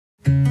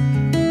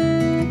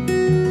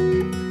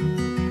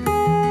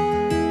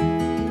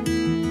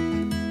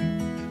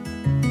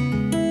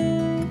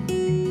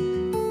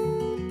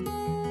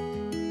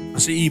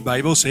As u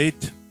Bybels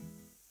het,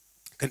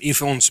 kan u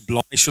vir ons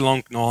blaai so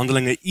lank na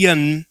Handelinge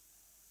 1.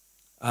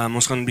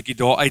 Ons gaan 'n bietjie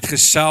daar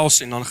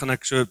uitgesels en dan gaan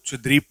ek so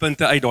 3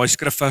 punte uit daai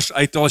skrifvers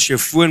uithaal. As jy jou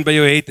foon by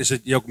jou het, is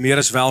dit jy ook meer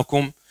as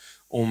welkom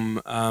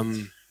om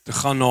te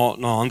gaan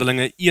na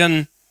Handelinge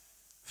 1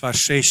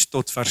 vers 6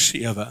 tot vers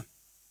 7.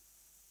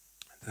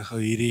 Dan gou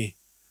hierdie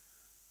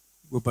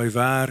oop by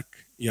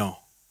werk. Ja.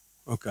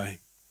 Okay.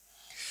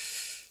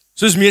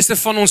 Soos meeste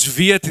van ons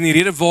weet, en die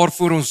rede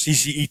waarvoor ons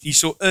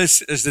hierso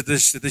is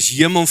dit is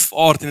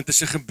Hemelvaart, en dit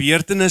is 'n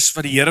gebeurtenis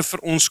wat die Here vir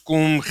ons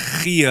kom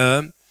gee.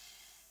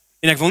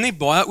 En ek wil nie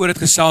baie oor dit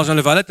gesels,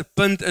 alhoewel dit 'n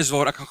punt is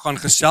waar ek gaan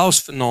gesels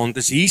vanaand.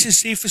 Dis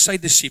Jesus sê vir sy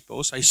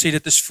disippels, hy sê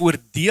dit is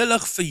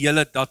voordelig vir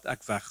julle dat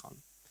ek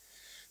weggaan.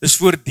 Dis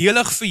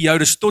voordelig vir jou,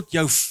 dis tot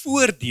jou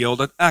voordeel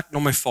dat ek na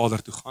my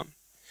Vader toe gaan.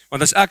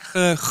 Want as ek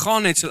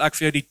gegaan het, sal ek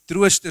vir jou die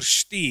Trooster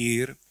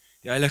stuur,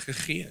 die Heilige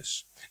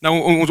Gees. Nou,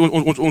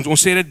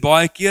 ons sê dit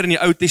baie keer in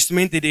die Ou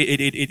Testament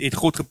het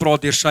God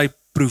gepraat deur sy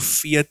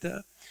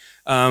profete.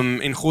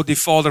 En God die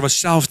Vader was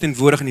self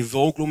teenwoordig in die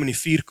wolkkolom en die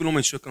vuurkolom,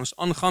 en so kan ons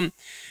aangaan.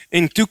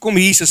 En toe kom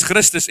Jesus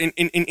Christus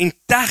en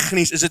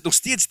tegnies is dit nog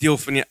steeds deel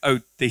van die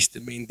Ou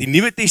Testament. Die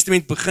Nuwe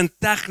Testament begin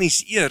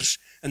tegnies eers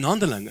in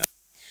Handelinge.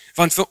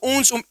 Want vir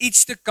ons om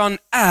iets te kan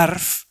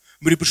erf,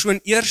 moet die persoon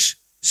eers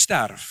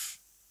sterf.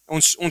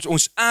 Ons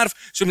erf,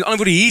 so met ander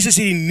woorde, Jesus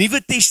sê die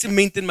Nuwe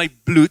Testament in my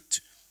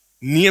bloed,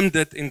 neem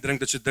dit en drink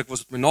dit so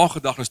dikwels op my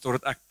nagedagtenis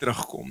totdat ek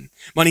terugkom.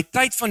 Maar in die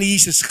tyd van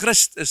Jesus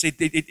Christus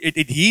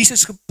het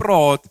Jesus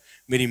gepraat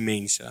met die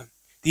mense.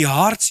 Die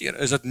hartseer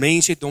is dat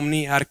mense het hom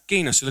nie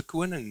herken as hulle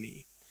koning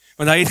nie.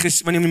 Want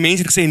wanneer die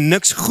mense het gesê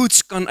niks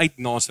goeds kan uit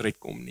Nasaret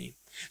kom nie.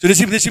 So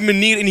dis die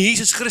manier, en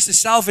Jesus Christus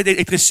self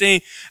het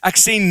gesê, ek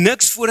sê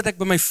niks voordat ek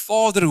by my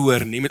Vader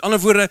hoor nie. Met ander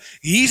woorde,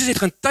 Jesus het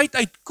gaan tyd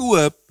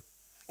uitkoop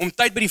om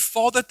tyd by die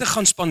Vader te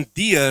gaan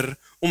spandeer,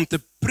 om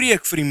te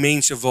preek vir die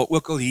mense waar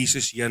ook al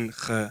Jesus heen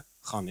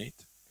gegaan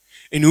het.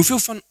 En hoeveel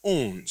van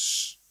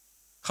ons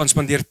gaan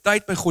spandeer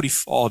tyd by God die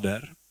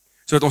Vader,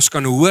 sodat ons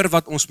kan hoor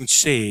wat ons moet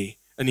sê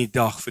in die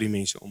dag vir die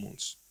mense om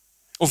ons?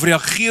 Of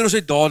reageer ons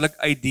dadelik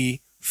uit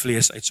die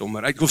vlees uit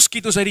sommer, of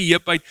skiet ons uit die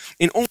heup uit,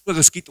 en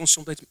ongelukkig skiet ons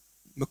soms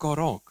mekaar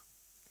raak.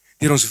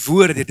 Deur ons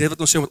woorde, deur dit wat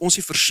ons sê, omdat ons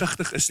nie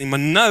versigtig is nie. Maar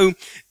nou,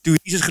 toe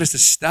Jesus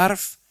Christus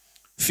sterf,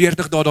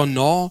 40 dae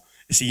daarna,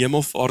 is die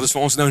Hemelvaart, dis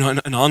vir ons nou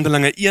in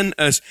Handelinge 1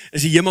 is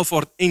die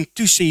Hemelvaart, en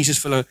toe sê Jesus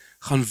vir hulle,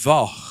 gaan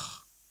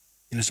wag,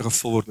 en hulle sal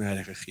gevul word met die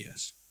Heilige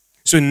Gees.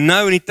 So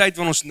nou, in die tyd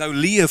waarin ons nou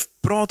leef,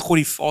 praat God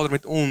die Vader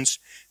met ons,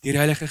 deur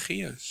die Heilige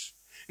Gees.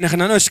 En ek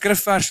gaan nou 'n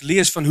skrifvers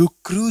lees van hoe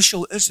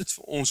crucial is dit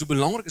vir ons, hoe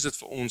belangrik is dit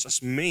vir ons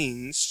as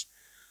mens,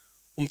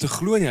 om te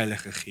glo in die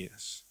Heilige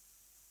Gees.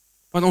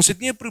 Want ons het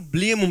nie 'n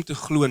probleem om te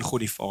glo in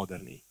God die Vader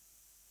nie.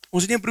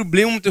 Ons het nie 'n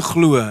probleem om te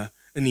glo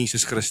in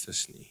Jesus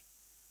Christus nie.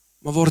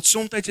 Maar waar het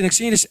soms, en ek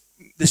sê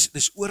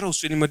dis oral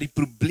so nie, maar die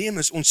probleem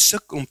is ons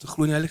sukkel om te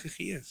glo in die Heilige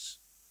Gees.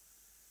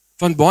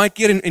 Want baie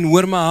keer, en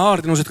hoor my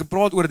hart, en ons het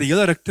gepraat oor dit 'n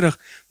hele ruk terug,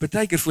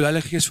 baie keer voel die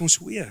Heilige Gees vir ons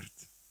weird.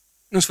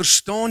 En ons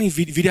verstaan nie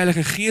wie die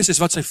Heilige Gees is,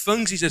 wat sy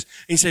funksies is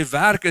en sy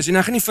werk is. En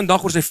ek gaan nie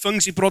vandag oor sy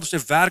funksie praat of sy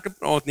werke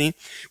praat nie,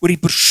 oor die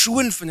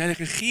persoon van die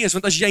Heilige Gees.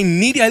 Want as jy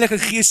nie die Heilige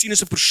Gees sien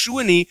as 'n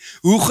persoon nie,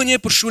 hoe gaan jy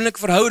 'n persoonlike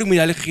verhouding met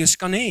die Heilige Gees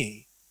kan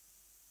hê?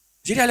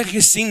 As jy die Heilige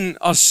Gees sien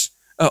as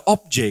 'n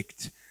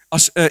object,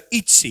 as 'n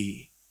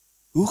ietsie,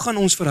 hoe gaan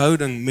ons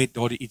verhouding met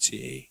daardie ietsie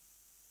hê?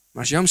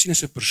 Maar as jy hom sien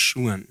as 'n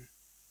persoon,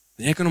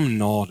 dan jy kan hom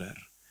nader,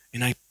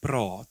 en hy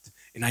praat,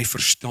 en hy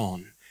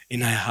verstaan,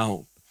 en hy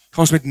help,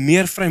 gaan ons met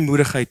meer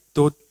vrymoedigheid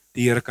tot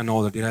die Here kan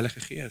nader, die Heilige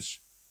Gees.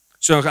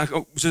 Soos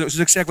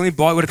ek sê, ek wil nie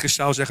baie oor dit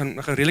gesels, ek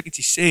gaan redelik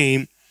ietsie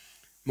sê,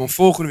 maar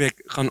volgende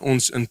week gaan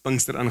ons in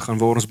Pinkster ingaan,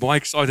 waar ons baie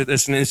excited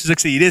is, en soos ek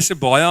sê, hierdie is 'n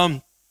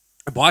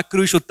baie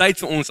crucial tyd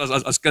vir ons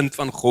as kind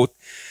van God.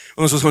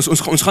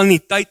 Ons gaan in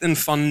die tyd in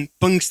van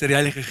Pinkster, die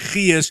Heilige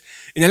Gees,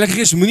 en die Heilige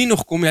Gees moenie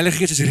nog kom, die Heilige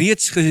Gees is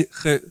reeds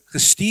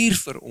gestuur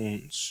vir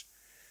ons.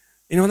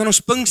 En wanneer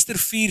ons Pinkster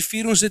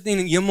vier ons dit nie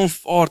in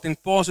Hemelvaart en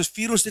Paas,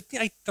 vier ons dit nie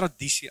uit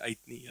tradisie uit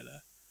nie,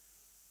 julle.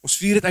 Ons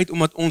vier dit uit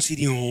omdat ons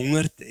hierdie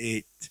honger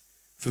het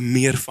vir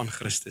meer van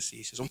Christus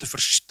Jesus, om te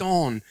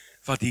verstaan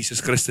wat Jesus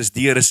Christus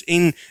deur is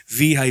en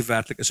wie hy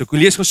werklik is. So ek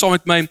lees gou saam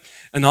met my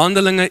in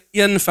Handelinge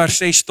 1 vers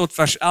 6 tot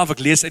vers 11, ek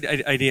lees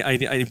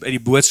uit die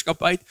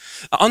boodskap uit.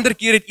 'n Ander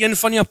keer het een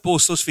van die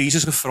apostels vir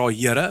Jesus gevra,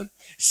 Here,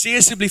 sê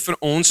asseblief vir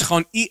ons,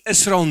 gaan u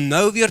Israel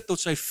nou weer tot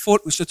sy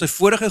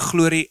vorige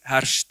glorie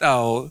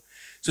herstel,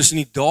 soos in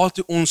die dae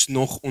toe ons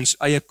nog ons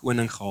eie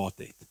koning gehad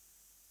het?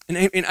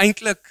 En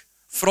eintlik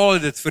vra hulle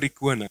dit vir die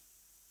koning,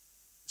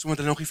 omdat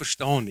hulle nog nie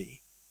verstaan nie,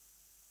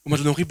 omdat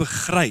hulle nog nie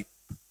begryp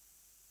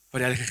wat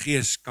die Heilige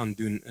Gees kan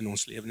doen in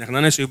ons lewe. En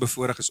dan is hoe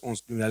bevoorreg is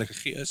ons doen die Heilige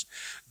Gees.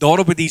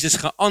 Daarop het Jesus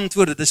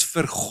geantwoord, dit is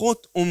vir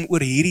God om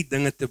oor hierdie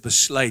dinge te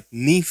besluit,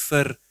 nie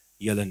vir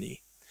julle nie.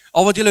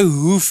 Al wat julle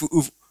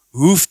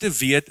hoef te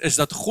weet, is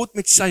dat God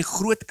met sy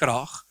groot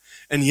krag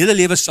in julle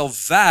lewe sal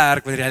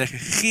werk, wanneer die Heilige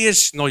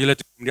Gees na julle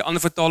toe kom. Die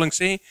ander vertaling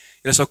sê,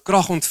 julle sal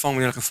krag ontvang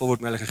wanneer julle gevul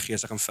word met die Heilige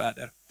Gees. Ek gaan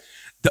verder.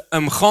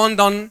 Gaan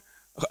dan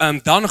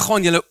dan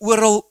gaan julle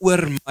oral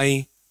oor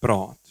my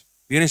praat.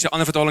 Weer eens 'n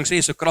ander vertaling sê,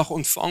 jy sal krag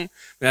ontvang,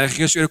 wanneer die Heilige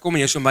Gees oor jou kom,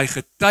 en jy sal my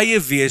getuie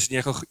wees,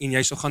 en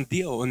jy sal gaan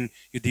deel in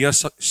Judea,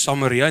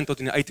 Samaria, en tot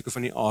in die uithoeke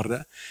van die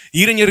aarde.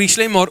 Hier in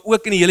Jerusalem, maar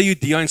ook in die hele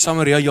Judea en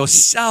Samaria,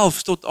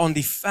 jouself tot aan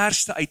die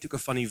verste uithoeke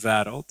van die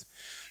wêreld.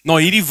 Na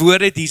hierdie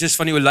woorde het Jesus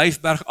van die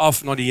Olyfberg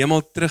af na die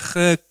hemel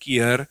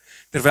teruggekeer,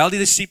 terwyl die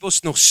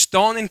disippels nog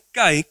staan en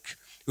kyk,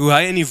 hoe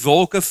hy in die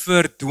wolke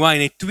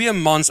verdwyn, het 2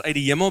 mans uit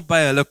die hemel by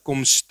hulle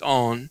kom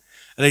staan.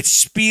 Hulle het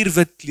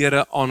spierwit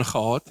klere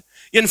aangetree.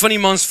 Een van die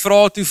mans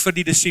vra toe vir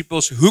die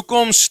disippels,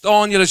 hoekom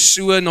staan julle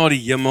so na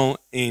die hemel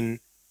en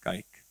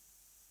kyk?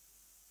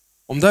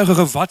 Onthou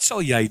gou, wat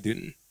sal jy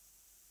doen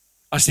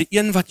as die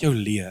een wat jou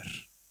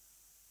leer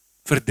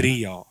vir 3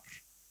 jaar,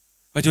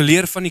 wat jou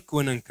leer van die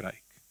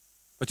koninkryk,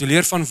 wat jou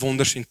leer van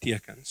wonders en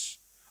tekens.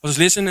 As ons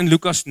lees in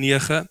Lukas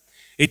 9,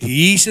 het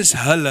Jesus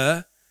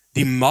hulle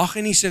die mag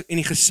en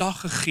die gesag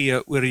gegee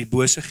oor die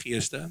bose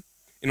geeste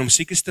en om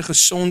siekes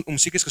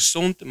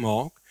gesond te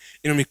maak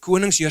en om die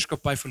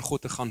koningsheerskappy van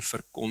God te gaan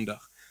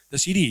verkondig.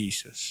 Dis hierdie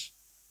Jesus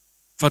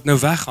wat nou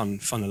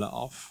weggaan van hulle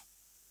af.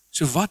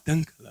 So wat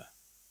dink hulle?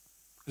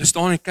 Hulle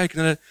staan en kyk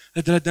en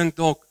hulle dink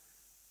dalk,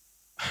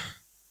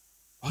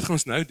 wat gaan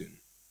ons nou doen?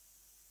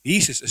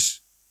 Jesus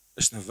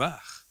is nou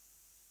weg.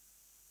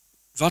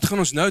 Wat gaan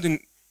ons nou doen?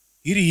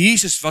 Hierdie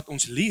Jesus wat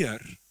ons leer,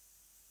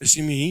 is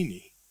nie meer hier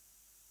nie.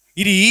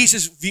 Hierdie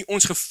Jesus wie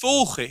ons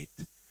gevolg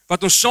het,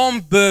 wat ons saam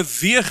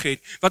beweeg het,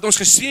 wat ons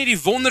gesien het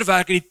die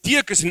wonderwerke, die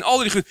tekens en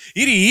al die goed,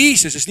 hierdie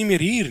Jesus is nie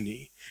meer hier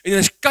nie. En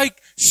ons kyk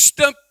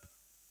stip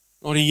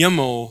na die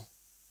hemel,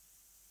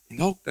 en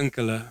dalk dink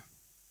hulle,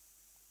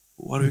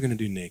 what are we going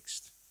to do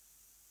next?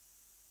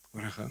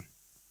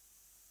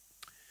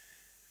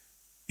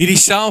 Hierdie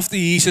selfde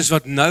Jesus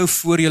wat nou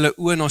voor julle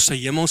oë na sy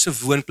hemelse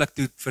woonplek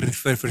toe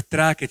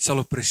vertrek het,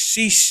 sal op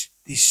presies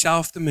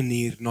dieselfde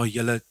manier na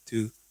julle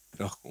toe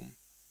terugkom.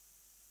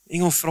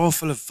 Engel vra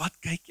vir hulle, wat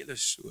kyk julle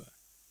so?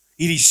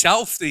 Hierdie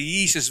selfde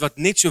Jesus wat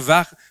net so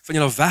van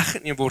julle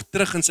weggeneem word,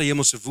 terug in sy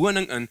hemelse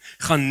woning in,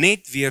 gaan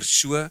net weer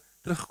so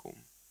terugkom.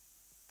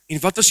 En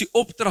wat was die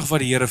opdrag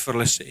wat die Here vir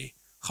hulle sê?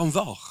 Gaan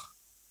wag.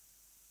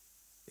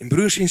 En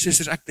broers en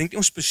susters, ek dink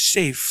ons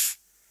besef,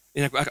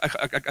 en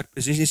ek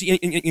is nie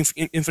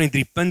een van die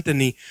 3 punte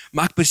nie,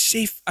 maar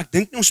ek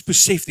dink nie ons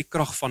besef die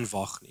krag van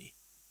wag nie.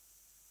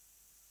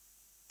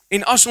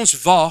 En as ons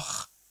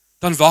wag,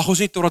 dan wag ons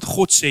nie totdat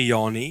God sê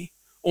ja nie,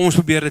 ons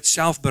probeer dit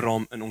self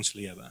beraam in ons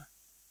lewe.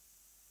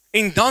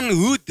 En dan,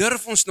 hoe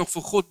durf ons nog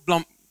vir God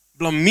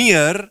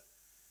blameer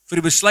vir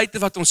die besluite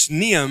wat ons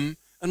neem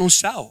in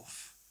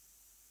onsself?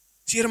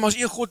 Sê maar as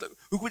God,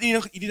 hoekom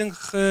het hierdie ding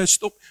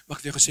gestop? Maar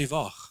ek het weer gesê,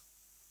 wag.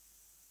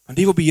 Want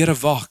die wat op die Here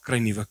wag, kry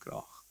nuwe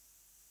krag.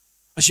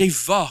 As jy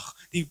wag,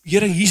 die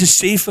Here Jesus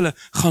sê vir hulle,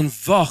 gaan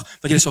wag,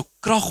 want julle sal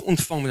krag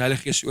ontvang met die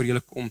Heilige Gees oor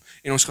julle kom.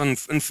 En ons gaan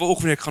in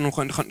volgende week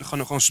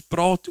gaan ons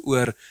praat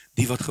oor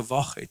die wat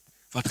gewag het,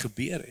 wat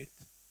gebeur het.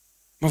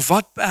 Maar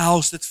wat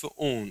behels dit vir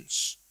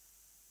ons?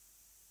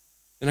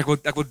 En ek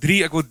wil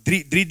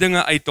drie dinge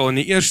uithaal. En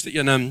die eerste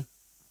ene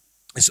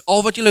is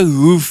al wat julle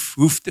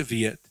hoef te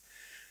weet,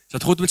 is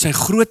dat God met sy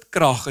groot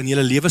krag in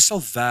julle lewe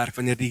sal werk,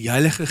 wanneer die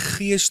Heilige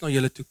Gees na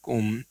julle toe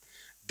kom,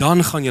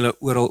 dan gaan julle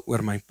oral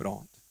oor my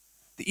praat.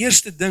 Die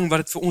eerste ding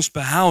wat dit vir ons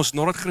behels,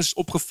 nadat Christus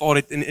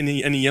opgevaar het in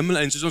die hemel,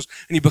 en soos ons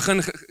in die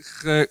begin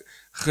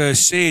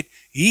gesê het,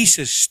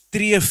 Jesus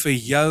tree vir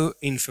jou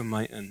en vir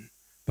my in,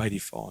 by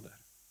die Vader.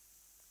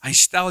 Hy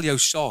stel jou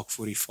saak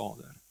voor die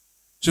Vader.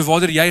 So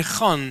waar jy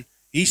gaan,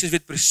 Jesus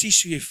weet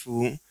presies hoe jy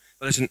voel,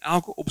 want hy is in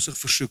elke opsig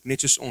versoek,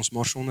 net soos ons,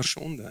 maar sonder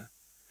sonde.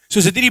 So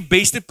is dit nie die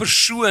beste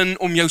persoon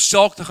om jou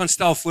saak te gaan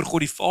stel voor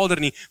God die Vader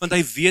nie, want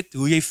hy weet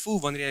hoe jy voel,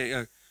 wanneer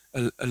jy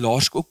 'n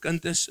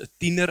laerskoolkind is, 'n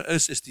tiener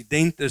is, 'n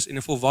student is, en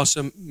 'n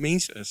volwasse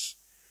mens is.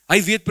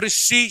 Hy weet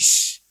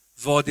presies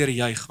waartoe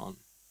jy gaan.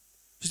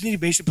 Dit is nie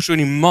die beste persoon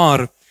nie,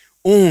 maar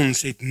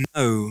ons het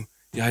nou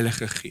die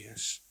Heilige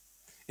Gees.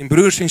 En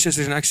broers en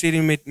susters, en ek sê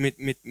dit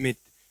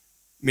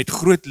met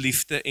groot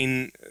liefde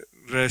en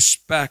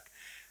respek,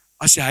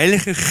 as die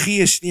Heilige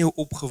Gees nie jou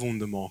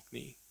opgewonde maak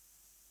nie,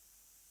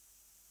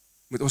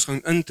 moet ons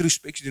gaan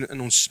introspeksie doen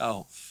in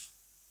onsself,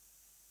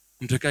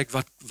 om te kyk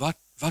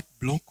wat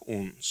blok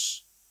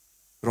ons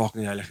raak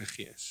in die Heilige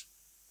Gees.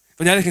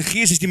 Want die Heilige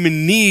Gees is die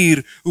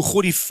manier hoe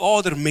God die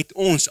Vader met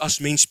ons as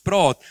mens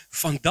praat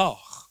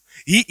vandag.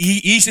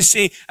 Jesus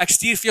sê, ek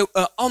stuur vir jou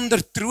 'n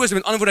ander troos,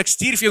 met ander woorde, ek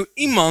stuur vir jou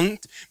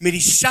iemand met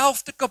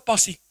dieselfde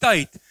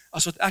kapasiteit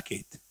as wat ek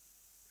het.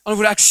 Ander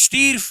woorde, ek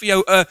stuur vir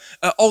jou 'n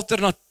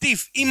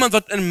alternatief, iemand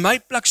wat in my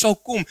plek sal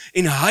kom,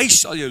 en hy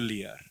sal jou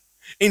leer,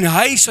 en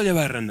hy sal jou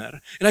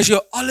herinner, en hy sal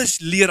jou alles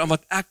leer aan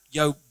wat ek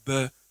jou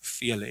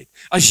beveel het.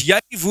 As jy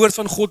die woord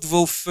van God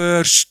wil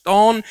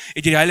verstaan,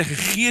 het jy die Heilige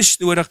Gees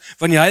nodig,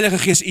 want die Heilige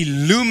Gees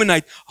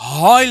illuminate,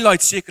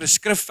 highlight sekere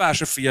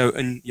skrifverse vir jou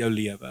in jou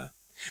lewe.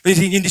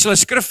 Jy sal 'n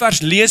skrifvers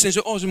lees en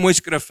so, is 'n mooi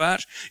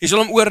skrifvers. Jy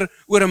sal hom oor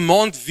 'n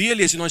maand weer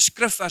lees en daai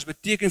skrifvers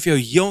beteken vir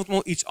jou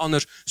heeltemal iets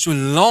anders,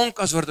 solank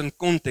as wat in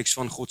konteks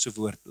van God se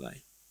woord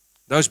bly.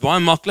 Dit is baie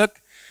maklik.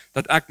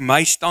 dat ek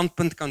my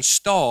standpunt kan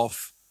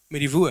staaf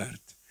met die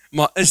woord.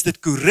 Maar is dit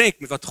korrek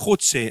met wat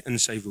God sê in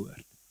sy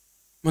woord?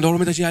 Maar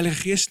daarom het as die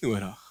Heilige Gees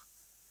nodig.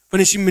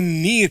 Want is die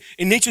manier,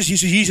 en net soos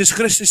Jesus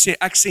Christus sê,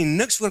 ek sê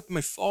niks voor ek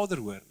my Vader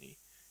hoor nie,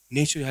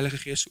 net so die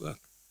Heilige Gees ook.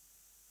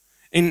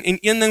 En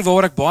een ding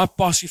waar ek baie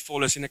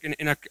passievol is, en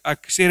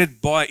ek sê dit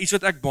baie, iets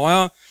wat ek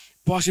baie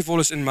passievol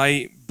is in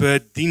my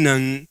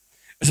bediening,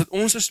 is dat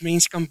ons as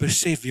mens kan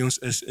besef wie ons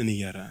is in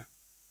die Here.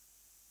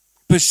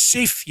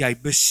 Besef jy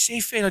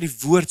dat die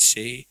woord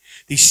sê,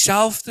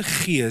 dieselfde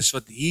Gees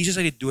wat Jesus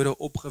uit die dode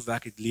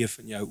opgewek het, leef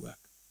in jou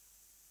ook.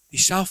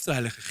 Dieselfde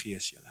Heilige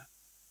Gees, julle.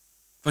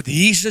 Wat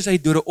Jesus uit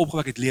die dode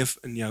opgewek het, leef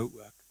in jou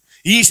ook.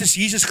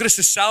 Jesus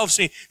Christus self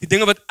sê, die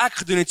dinge wat ek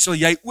gedoen het, sal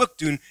jy ook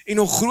doen, en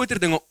nog groter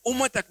dinge,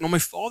 omdat ek na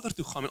my Vader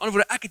toe gaan. Met ander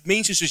woorde, ek het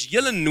mense soos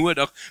julle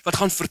nodig, wat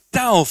gaan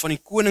vertel van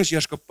die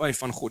koningsheerskappy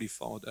van God die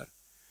Vader.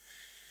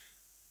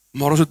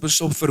 Maar ons moet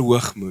besop vir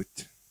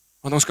hoogmoed,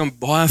 want ons kan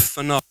baie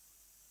vinnig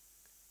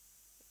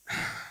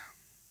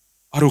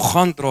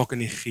arrogant raak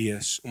in die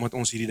gees, omdat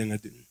ons hierdie dinge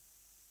doen.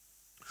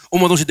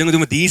 Omdat ons die dinge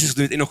doen wat Jesus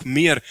doen het, en nog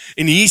meer.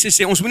 En Jesus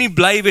sê, ons moet nie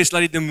bly wees,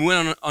 dat die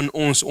demoon aan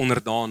ons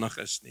onderdanig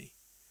is nie.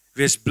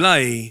 Wees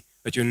bly,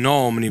 dat jou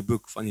naam in die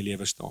boek van die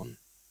lewe staan.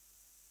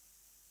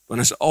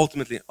 Want is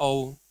ultimately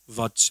al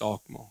wat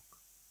saak maak.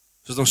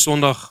 Soos ons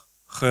Sondag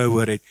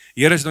gehoor het,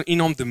 Here is dan in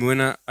naam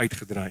demone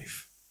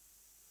uitgedryf.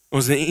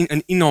 Ons het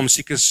in u naam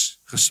siekes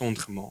gesond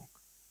gemaak.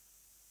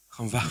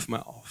 Gaan weg van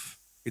my af.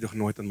 Jy het nog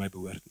nooit aan my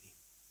behoort nie.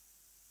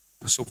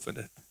 Pas op vir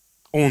dit.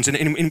 Ons,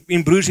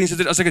 en broers en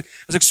susters,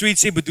 as ek so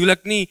iets sê, bedoel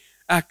ek nie,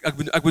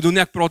 ek bedoel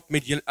nie, ek praat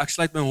met julle, ek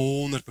sluit my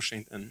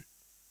 100% in.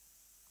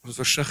 Ons moet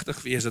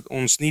versigtig wees, dat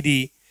ons nie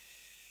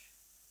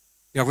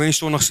ek wil nie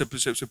Sondag se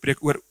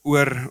preek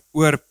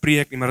oor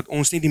preek nie, maar dat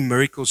ons nie die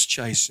miracles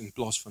chase in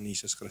plaas van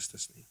Jesus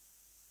Christus nie.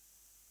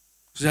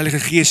 Soos die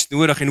Heilige Gees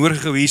nodig, en hoor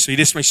gewees, so,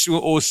 dit is my so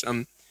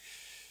awesome.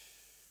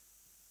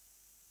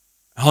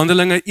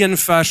 Handelinge 1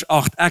 vers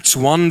 8, Acts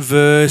 1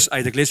 verse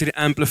 8, ek lees hier die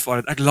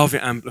Amplified, ek love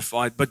die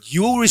Amplified, but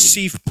you'll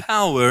receive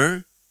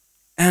power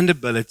and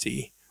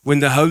ability when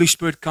the Holy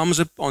Spirit comes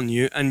upon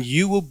you, and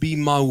you will be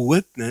my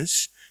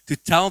witness to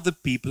tell the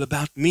people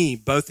about me,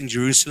 both in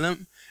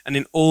Jerusalem and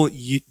in all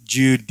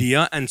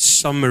Judea and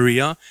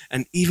Samaria,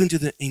 and even to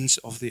the ends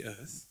of the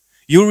earth.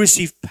 You'll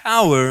receive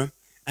power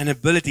and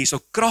ability, so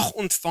krag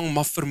ontvang,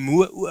 maar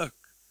vermoë ook.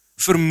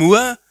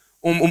 Vermoë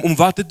om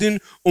wat te doen,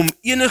 om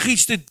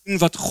enigiets te doen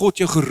wat God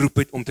jou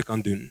geroep het om te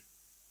kan doen.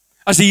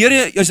 As die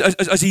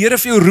Here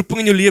vir jou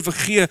roeping in jou lewe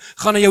gee,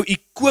 gaan hy jou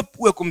equip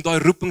ook om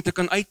daai roeping te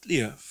kan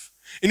uitleef.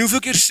 En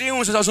hoeveel keer sê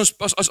ons,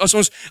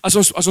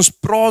 as ons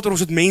praat oor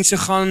ons het mense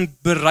gaan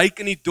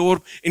bereik in die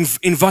dorp,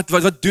 en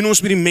wat doen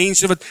ons met die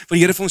mense wat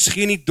die Here vir ons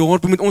gee in die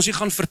dorp, moet ons nie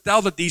gaan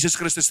vertel dat Jesus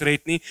Christus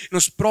red nie, en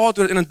ons praat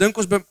oor dit, en dan dink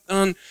ons, en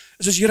dan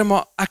is ons, Here,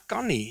 maar ek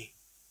kan nie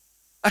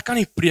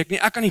preek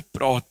nie, ek kan nie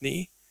praat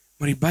nie,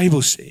 maar die Bybel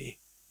sê,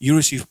 you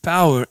receive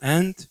power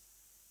and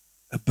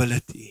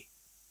ability.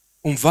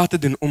 Om wat te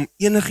doen, om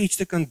enigiets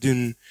te kan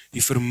doen,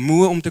 die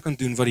vermoë om te kan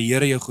doen, wat die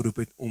Here jou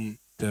geroep het om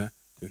te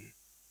doen.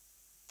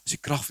 Dis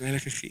die krag van die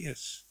Heilige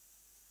Gees.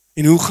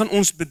 En hoe gaan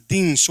ons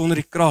bedien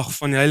sonder die krag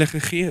van die Heilige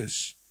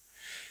Gees?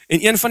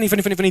 En een van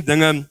die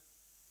dinge,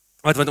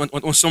 wat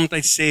ons soms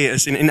sê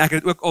is, en ek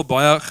het ook al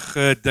baie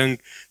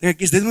gedink,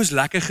 ek dit moes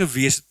lekker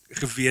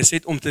gewees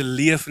het, om te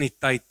leef in die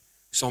tyd,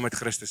 saam met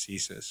Christus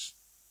Jesus.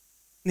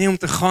 Nie om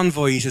te gaan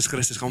waar Jesus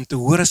Christus gaan, om te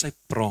hoor as hy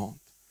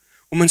praat,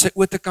 om in sy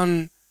oë te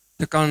kan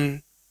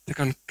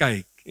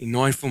kyk, en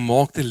na die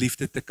volmaakte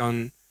liefde te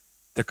kan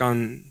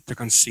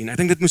sien. Ek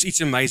dink dit moes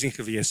iets amazing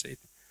gewees het.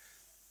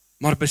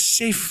 Maar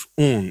besef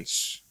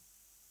ons,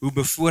 hoe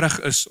bevoorreg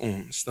is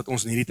ons, dat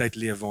ons in hierdie tyd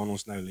leef waarin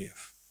ons nou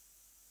leef.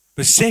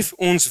 Besef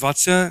ons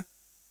wat se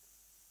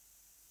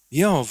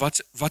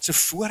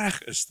voorreg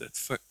is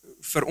dit,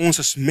 vir ons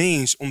as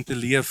mens, om te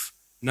leef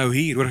nou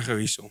hier, hoor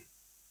gewees om.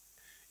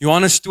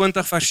 Johannes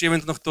 20 vers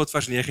 27 tot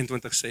vers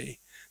 29 sê,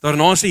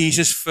 daarna sê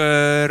Jesus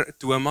vir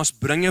Thomas,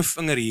 bring jou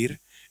vinger hier,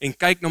 en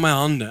kyk na my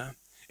hande,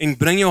 en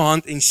bring jou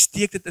hand, en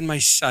steek dit in my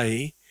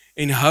sy,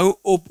 en hou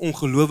op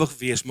ongelowig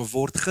wees, maar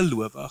word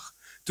gelowig.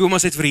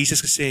 Thomas het vir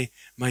Jesus gesê,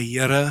 my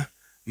Here,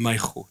 my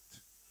God.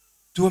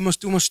 Thomas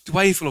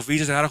twyfel of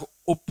Jesus reg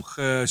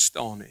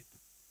opgestaan het.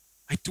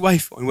 Hy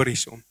twyfel, en hoor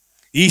hiersom.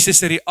 Jesus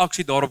se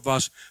reaksie daarop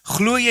was,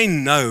 glo jy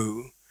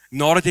nou,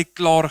 nadat jy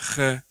klaar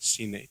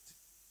gesien het?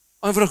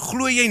 En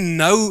glo jy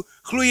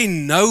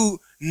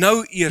nou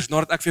eers,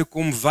 nadat ek vir jou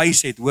kom wys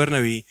het, hoor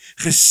nou hier,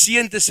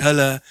 geseënd is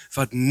hulle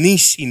wat nie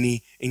sien nie,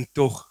 en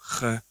tog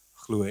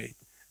geglo het.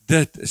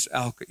 Dit is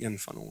elke een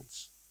van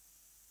ons.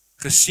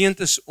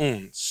 Geseënd is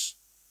ons,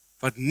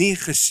 wat nie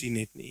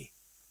gesien het nie,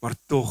 maar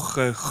tog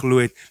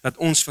geglo het, dat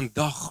ons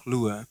vandag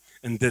glo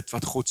in dit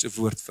wat God se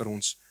woord vir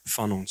ons,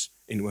 van ons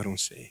en oor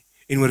ons sê,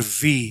 en oor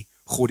wie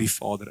God die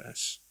Vader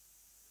is.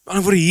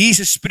 Maar voor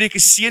Jesus spreek 'n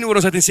seën oor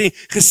ons uit en sê,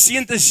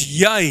 geseënd is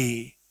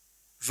jy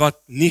wat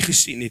nie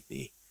gesien het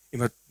nie en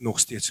wat nog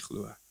steeds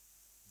glo.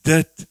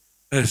 Dit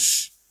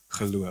is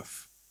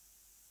geloof.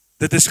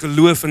 Dit is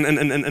geloof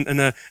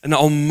in 'n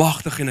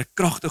almagtige en 'n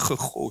kragtige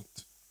God.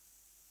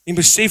 En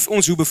besef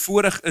ons hoe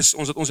bevoorreg is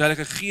ons dat ons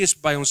Heilige Gees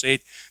by ons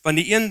het, want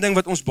die een ding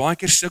wat ons baie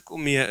keer sukkel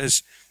mee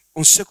is,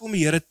 ons sukkel om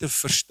die Here te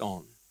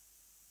verstaan.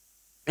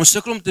 Ons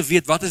sukkel om te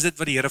weet wat is dit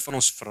wat die Here van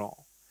ons vra.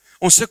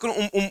 Ons sukkel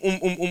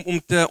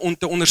om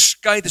te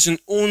onderskei tussen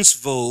ons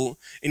wil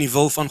en die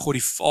wil van God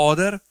die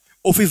Vader,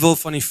 of die wil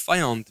van die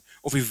vyand,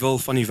 of die wil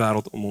van die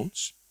wêreld om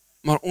ons.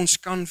 Maar ons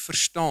kan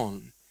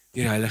verstaan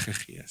deur die Heilige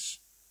Gees.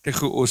 Kyk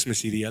hoe awesome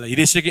is hierdie hele.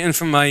 Hierdie is seker een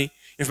van my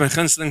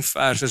gunsteling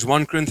vers, is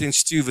 1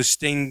 Corinthians 2 vers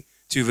 10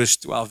 to vers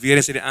 12. Weer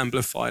is dit die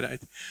Amplified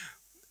uit.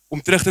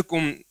 Om terug te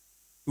kom,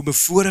 hoe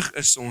bevoorreg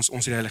is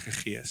ons die Heilige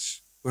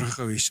Gees. Hoor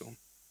gou hierson.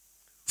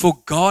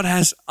 For God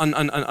has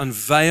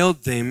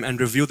unveiled them and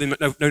revealed them.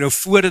 Nou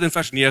voor dit in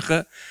vers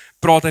 9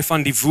 praat hy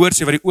van die woord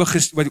sê wat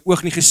die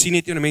oog nie gesien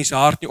het, en die mense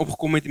hart nie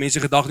opgekom het, die mense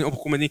gedagte nie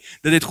opgekom het nie.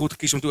 Dit het God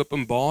gekies om te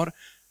openbaar.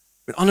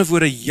 Met ander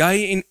woorde,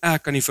 jy en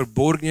ek kan die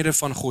verborgenhede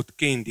van God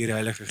ken deur die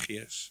Heilige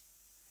Gees.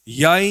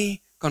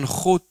 Jy kan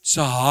God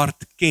se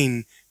hart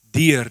ken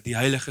deur die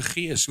Heilige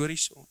Gees, hoor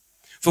hierso.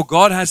 For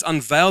God has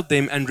unveiled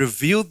them and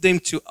revealed them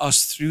to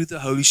us through the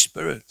Holy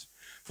Spirit.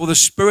 For the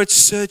Spirit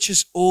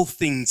searches all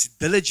things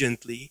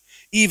diligently,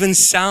 even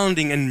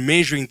sounding and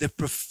measuring the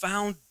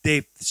profound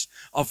depths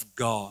of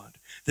God,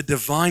 the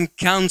divine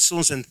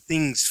counsels and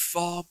things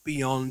far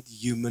beyond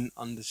human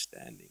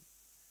understanding.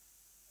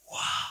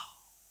 Wow!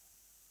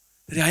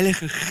 Die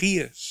Heilige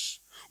Gees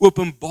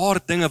openbaar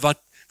dinge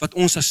wat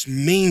ons as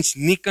mens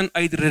nie kan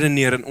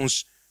uitredeneer in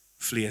ons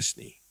vlees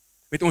nie.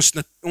 Met ons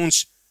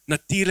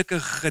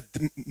natuurlike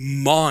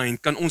mind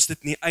kan ons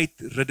dit nie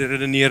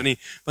uitredeneer nie,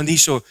 want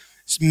hierso,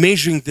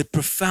 measuring the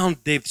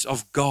profound depths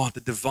of God,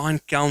 the divine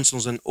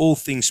counsels and all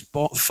things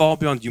far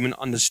beyond human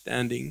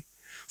understanding.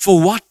 For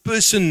what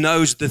person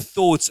knows the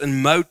thoughts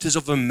and motives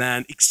of a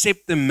man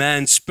except the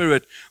man's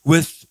spirit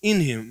within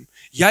him?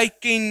 Jy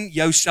ken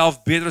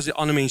jouself beter as die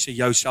ander mense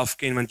jouself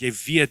ken, want jy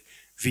weet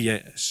wie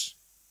jy is.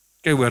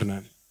 Kyk hoor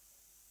nou.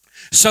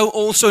 So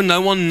also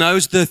no one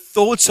knows the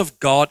thoughts of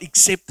God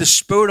except the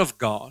Spirit of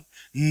God.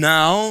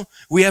 Now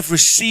we have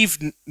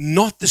received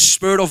not the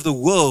spirit of the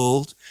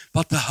world,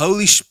 but the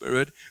Holy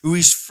Spirit, who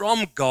is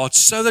from God,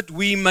 so that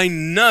we may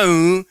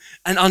know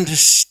and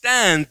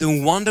understand the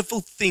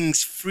wonderful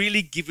things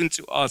freely given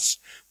to us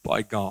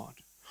by God.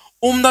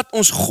 Omdat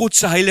ons God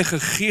se Heilige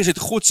Gees het,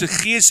 God se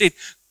Gees het,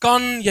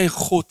 kan jy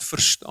God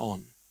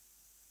verstaan.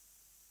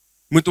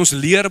 Moet ons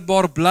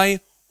leerbaar bly?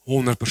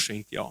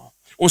 100% ja.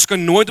 Ons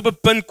kan nooit op 'n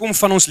punt kom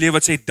van ons lewe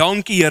wat sê,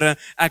 dankie Here,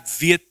 ek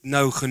weet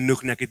nou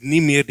genoeg en ek het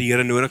nie meer die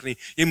Here nodig nie.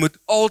 Jy moet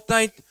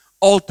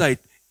altyd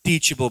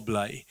teachable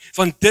bly.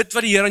 Want dit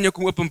wat die Here aan jou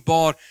kom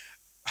openbaar,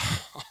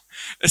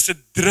 is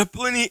 'n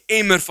druppel in die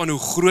emmer van hoe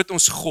groot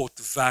ons God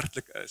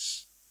werklik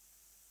is.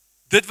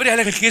 Dit wat die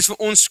Heilige Gees vir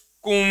ons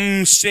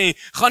kom sê,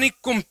 gaan nie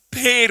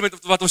compare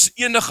met wat ons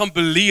eendag gaan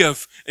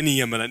beleef in die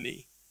hemel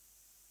nie.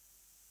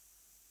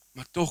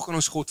 Maar tog kan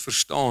ons God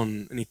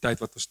verstaan in die tyd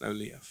wat ons nou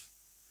leef.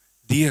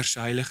 Deur sy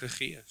Heilige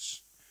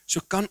Gees.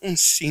 So kan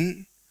ons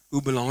sien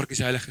hoe belangrik is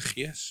die Heilige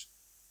Gees.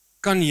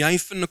 Kan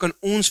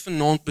ons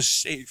vanaand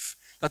besef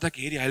dat ek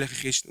hierdie Heilige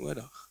Gees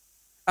nodig.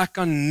 Ek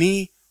kan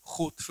nie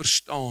God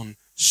verstaan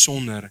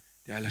sonder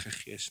die Heilige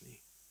Gees nie.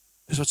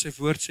 Dis wat sy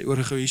woord sê,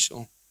 oor gou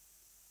hierso.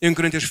 1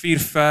 Korintiërs 4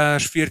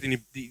 vers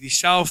 14,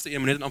 dieselfde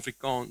een, maar net in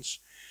Afrikaans.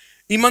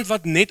 Iemand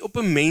wat net op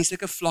 'n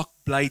menslike vlak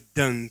bly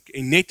dink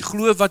en net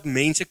glo wat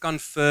mense kan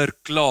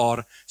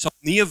verklaar, sal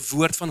nie 'n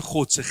woord van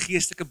God se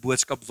geestelike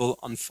boodskap wil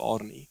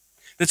aanvaar nie.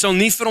 Dit sal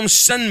nie vir hom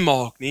sin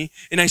maak nie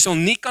en hy sal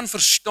nie kan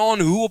verstaan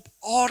hoe op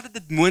aarde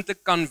dit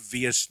moontlik kan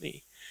wees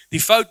nie. Die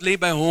fout lê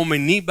by hom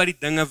en nie by die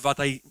dinge wat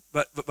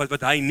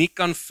hy nie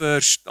kan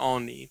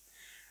verstaan nie.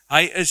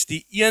 Hy is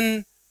die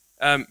een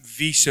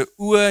wie se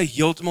oë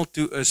heeltemal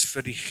toe is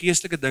vir die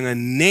geestelike dinge.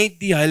 Net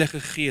die Heilige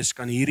Gees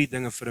kan hierdie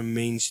dinge vir 'n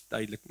mens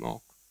duidelik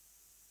maak.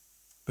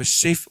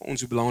 Besef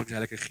ons hoe belangrik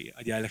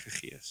die Heilige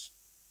Gees.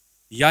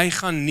 Jy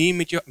gaan nie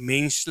met jou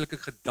menslike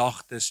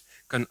gedagtes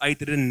kan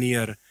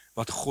uitredeneer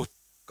wat God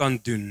kan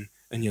doen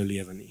in jou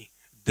lewe nie.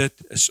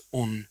 Dit is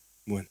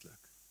onmoontlik.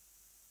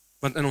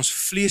 Want in ons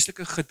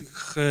vleeslike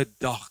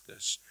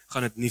gedagtes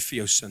gaan dit nie vir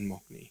jou sin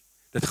maak nie.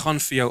 Dit gaan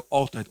vir jou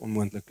altyd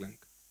onmoontlik klink.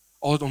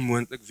 Altyd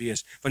onmoontlik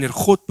wees. Wanneer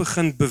God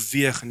begin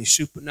beweeg in die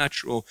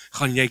supernatural,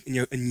 gaan jy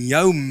in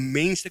jou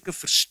menslike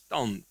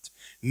verstand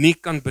nie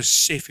kan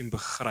besef en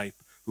begryp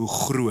hoe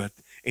groot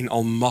en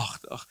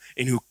almagtig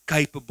en hoe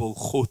capable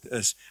God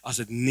is as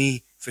dit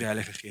nie vir die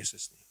Heilige Gees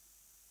is nie.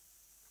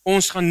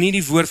 Ons gaan nie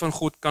die woord van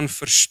God kan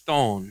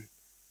verstaan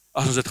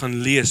as ons dit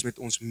gaan lees met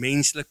ons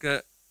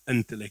menslike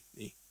intellek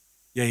nie.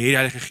 Jy het die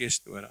Heilige Gees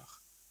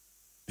nodig.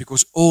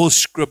 Because all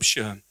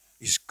scripture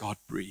is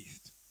God-breathed.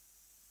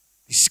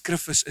 Die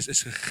skrif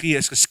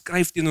is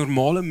geskryf deur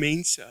normale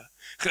mense,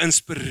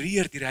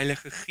 geïnspireer deur die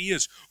Heilige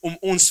Gees om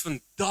ons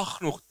vandag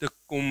nog te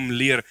kom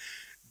leer.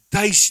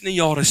 Duisende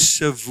jare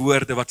se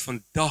woorde wat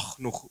vandag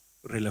nog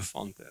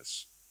relevant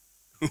is.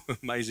 Hoe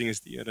amazing is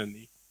die Here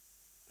nie?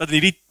 Dat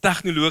in hierdie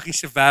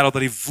tegnologiese wêreld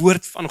dat die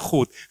woord van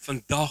God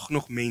vandag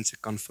nog mense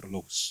kan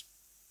verlos.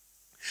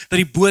 Dat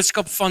die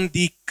boodskap van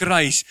die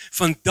kruis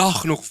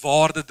vandag nog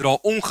waarde dra,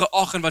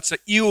 ongeag in wat se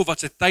eeu of wat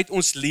se tyd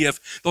ons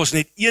leef, daar's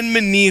net een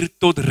manier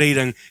tot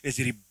redding, is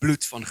hierdie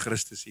bloed van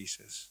Christus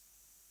Jesus.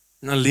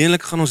 En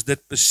alleenlik gaan ons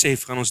dit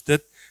besef, gaan ons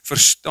dit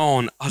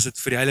verstaan as dit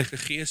vir die Heilige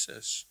Gees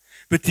is.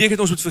 Beteken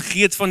ons moet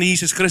vergeet van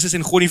Jesus Christus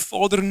en God die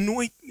Vader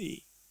nooit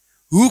nie.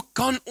 Hoe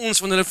kan ons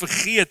van hulle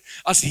vergeet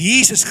as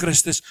Jesus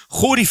Christus,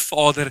 God die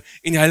Vader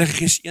en die Heilige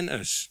Gees een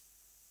is?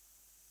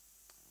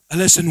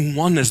 Hulle is in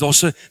oneness,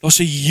 daar's 'n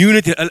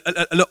unity,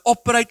 hulle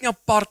operate nie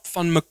apart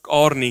van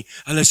mekaar nie,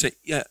 hulle is 'n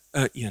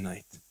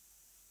eenheid.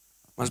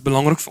 Maar dit is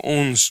belangrik vir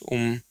ons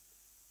om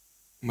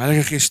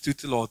Heilige Gees toe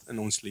te laat in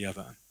ons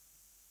lewe.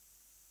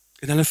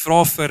 En hulle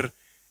vra vir,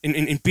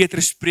 en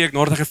Petrus spreek,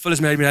 nadat hy gevul is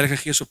met die Heilige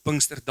Gees op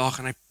Pinksterdag,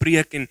 en hy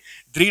preek, en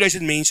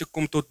 3000 mense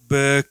kom tot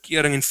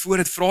bekering, en voor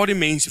dit vra die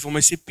mense vir hom,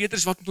 hy sê,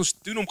 Petrus, wat moet ons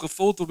doen om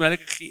gevul te word met die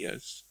Heilige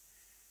Gees?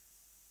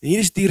 En hier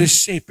is die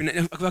resep, en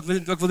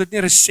ek wil dit nie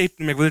 'n resep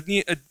noem, ek wil dit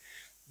nie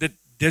dit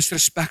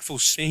disrespectful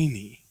sê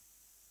nie.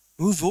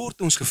 Hoe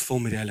word ons gevul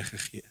met die Heilige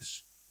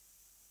Gees?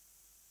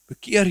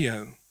 Bekeer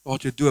jou,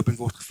 laat jou doop en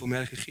word gevul met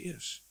die Heilige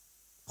Gees.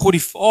 God die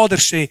Vader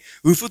sê,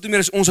 hoeveel te meer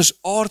is ons as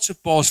aardse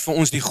paas vir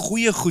ons die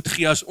goeie goed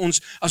gee, as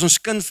ons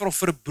kind vra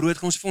vir 'n brood,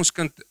 gaan ons vir ons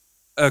kind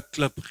 'n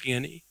klip gee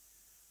nie.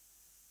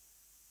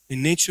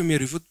 En net so meer,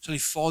 hoeveel sal die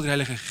Vader die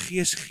Heilige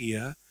Gees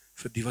gee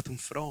vir die wat hom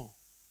vra?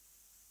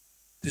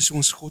 Dis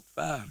ons God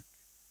werk.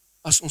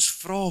 As ons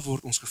vra,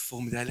 word ons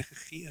gevul met die Heilige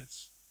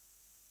Gees.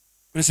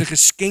 En dit is 'n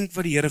geskenk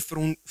wat die Here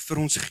vir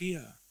ons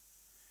gee.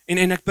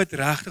 En ek bid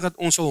regtig dat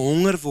ons sal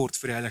honger word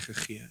vir die Heilige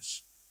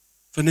Gees.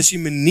 Want dis die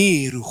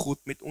manier hoe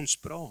God met ons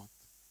praat,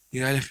 die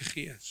Heilige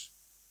Gees.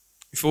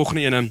 Die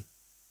volgende ene,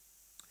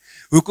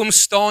 hoekom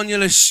staan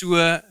julle so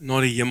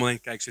na die hemel en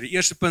kyk? So die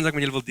eerste punt wat ek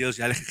met julle wil deel is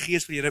die Heilige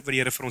Gees wat die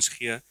Here vir ons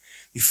gee.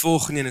 Die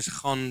volgende ene is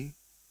gaan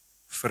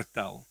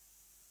vertel.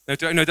 Nou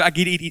toe ek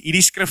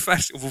hierdie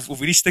skrifvers of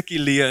hierdie stukkie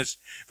lees,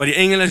 wat die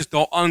engele is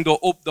daar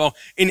op,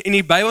 en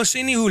die Bybel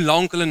sê nie hoe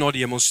lank hulle na die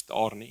hemel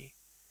staar nie.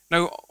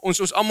 Nou,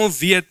 ons almal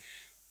weet,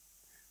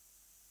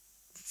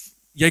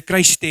 jy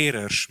kry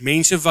sterrers,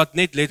 mense wat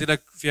net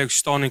letterlik vir jou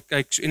staan en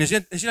kyk, en is nie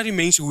dat die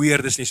mense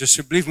weird is nie, so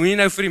asseblief, moet jy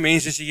nou vir die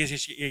mense sê,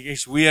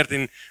 jy's weird,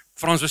 en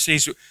Frans wat sê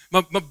so,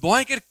 maar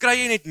baie keer kry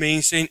jy net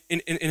mense,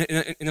 en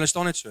hulle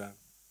staan net so.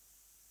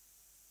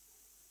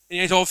 En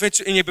jy is half net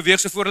so, en jy beweeg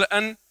so voor hulle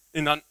in,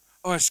 en dan,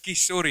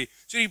 ekskuus, sorry.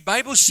 So die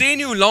Bybel sê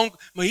nie hoe lank,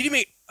 maar hierdie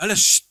mense, hulle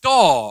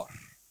staar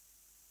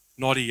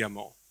na die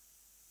hemel.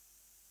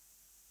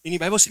 En die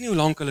Bybel sê nie hoe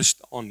lank hulle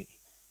staan nie.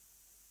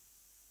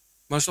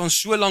 Maar hulle staan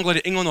so lank dat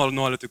die engel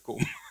na hulle toe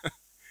kom.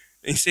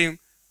 En sê,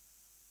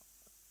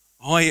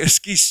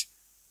 ekskuus,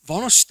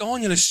 waarna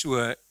staan julle so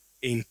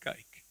en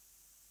kyk?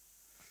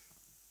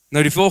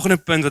 Nou die volgende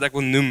punt wat ek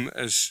wil noem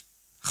is,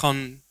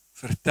 gaan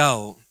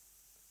vertel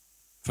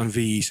van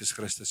wie Jesus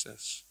Christus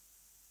is.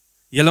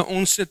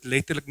 Ons sit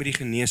letterlik met die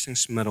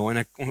genesingsmiddel,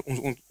 en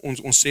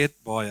ons sê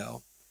dit baie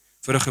al,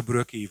 vir 'n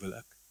gebroke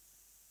huwelik.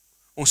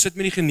 Ons sit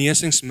met die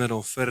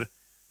genesingsmiddel vir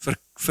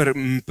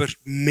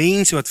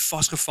mense wat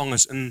vasgevang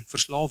is in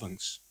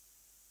verslawings.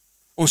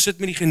 Ons sit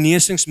met die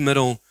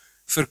genesingsmiddel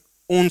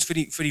vir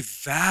die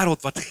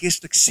wêreld wat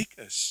geestelik siek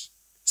is.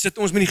 Sit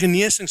ons met die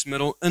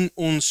genesingsmiddel in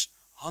ons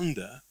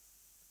hande.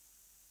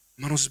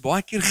 Maar ons is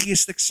baie keer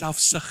geestelik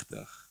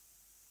selfsugtig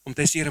om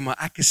te sê, maar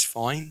ek is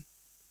fyn.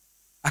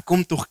 Ek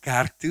kom tog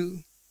kerk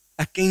toe.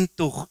 Ek ken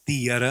tog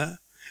die Here.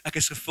 Ek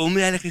is gevul met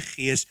die Heilige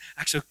Gees.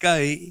 Ek's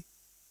okay.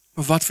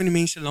 Maar wat van die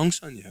mense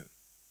langs aan jou?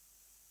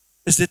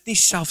 Is dit nie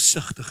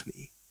selfsugtig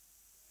nie?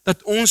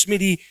 Dat ons met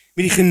die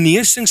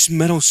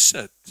genesingsmiddel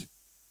sit,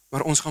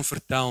 maar ons gaan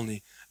vertel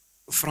nie.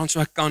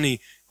 Francois kan nie.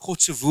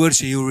 God se woord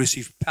sê, you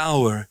receive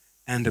power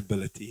and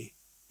ability.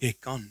 Jy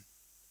kan.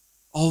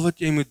 Al wat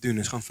jy moet doen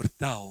is gaan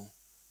vertel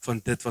van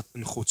dit wat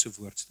in God se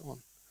woord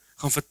staan.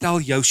 Gaan vertel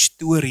jou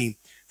storie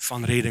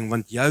van redding,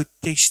 want jou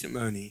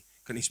testimony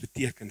kan iets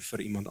beteken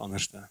vir iemand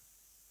anderste.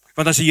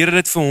 Want as die Here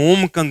dit vir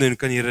hom kan doen,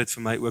 kan die Here dit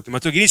vir my ook doen.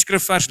 Maar toe ek hierdie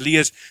skrifvers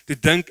lees, toe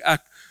dink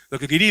ek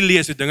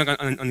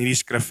aan hierdie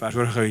skrifvers,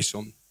 hoor gou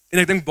hierson. En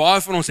ek dink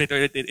baie van ons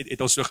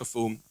het al so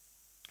gevoel.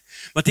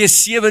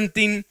 Matteus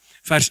 17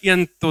 vers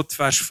 1 tot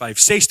vers 5.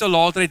 6 dae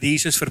later het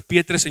Jesus vir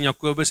Petrus en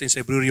Jakobus en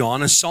sy broer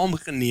Johannes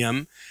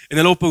saamgeneem en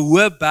hulle op 'n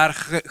hoë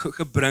berg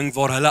gebring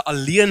waar hulle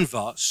alleen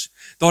was.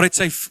 Daar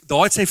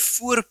het sy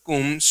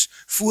voorkoms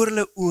voor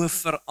hulle oë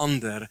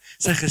verander.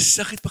 Sy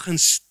gesig het begin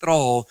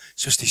straal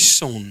soos die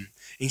son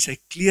en sy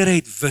klere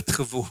het wit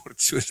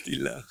geword soos die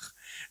lig.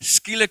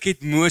 Skielik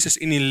het Moses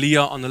en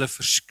Elia aan hulle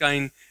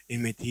verskyn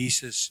en met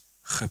Jesus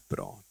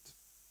gepraat.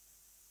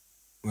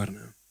 Hoor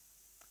nou.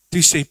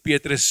 Toe sê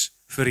Petrus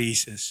vir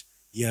Jesus,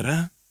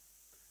 Here,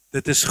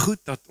 dit is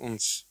goed dat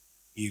ons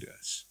hier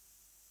is.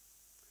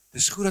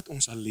 Dit is goed dat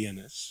ons alleen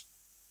is.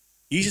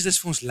 Jesus is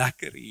vir ons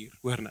lekker hier,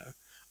 hoor nou.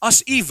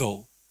 As u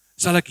wil,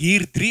 sal ek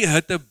hier 3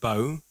 hutte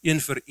bou,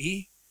 een vir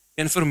u,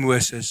 een vir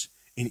Moses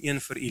en een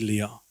vir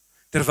Elia.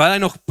 terwyl hy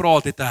nog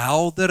praat, het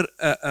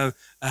 'n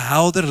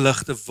helder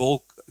ligte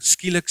wolk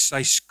skielik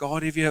sy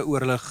skaduwee oor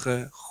hulle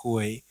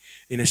gegooi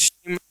en 'n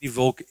stem in die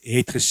wolk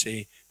het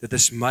gesê, dit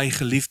is my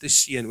geliefde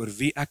seun oor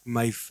wie ek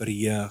my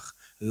verheug,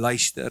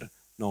 luister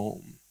na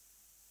hom.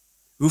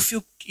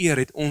 Hoeveel keer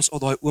het ons al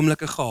daai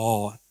oomblikke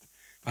gehad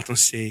wat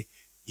ons sê,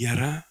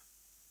 Here,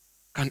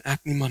 kan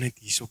ek nie maar net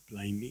hierso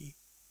bly nie?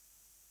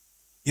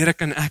 Here,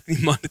 kan ek nie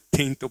maar 'n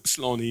tent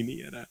opslaan hier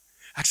nie, Here?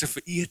 Ek sal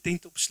vir U 'n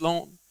tent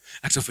opslaan.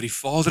 Ek sal vir die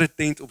Vader 'n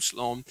tent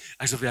opslaan.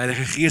 Ek sal vir die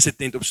Heilige Gees 'n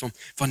tent opslaan,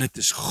 want dit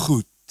is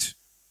goed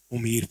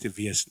om hier te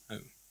wees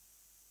nou.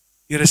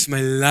 Here, is my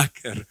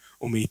lekker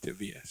om hier te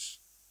wees.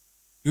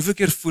 Hoeveel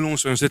keer voel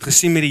ons het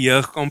gesien met die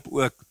jeugkamp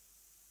ook,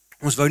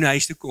 ons wou nie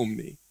huis toe kom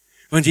nie.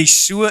 Want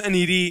jy's so in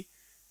hierdie,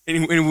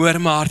 en hoor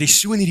maar, jy's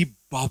so in hierdie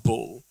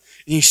babbel,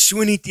 en jy's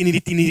so in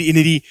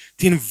die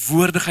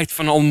teenwoordigheid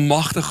van 'n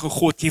almagtige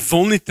God, jy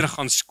wil nie terug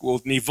gaan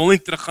skool nie, jy wil nie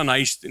terug gaan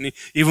huis toe nie,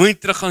 jy wil nie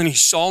terug gaan in die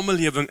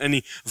samelewing in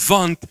nie,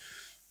 want,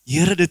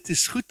 Here, dit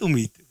is goed om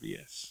hier te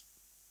wees.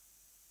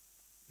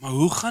 Maar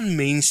hoe gaan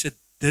mense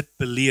dit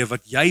beleef,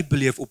 wat jy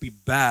beleef op die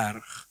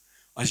berg,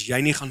 as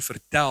jy nie gaan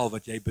vertel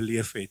wat jy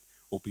beleef het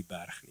op die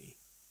berg nie?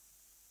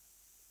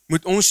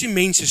 Moet ons die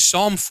mense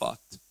saamvat,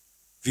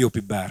 wie op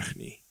die berg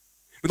nie?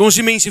 Moet ons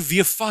die mense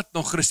weer vat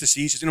na Christus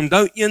Jesus, en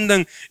onthou een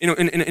ding,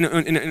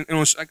 en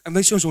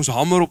ons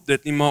hamer op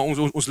dit nie, maar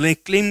ons lê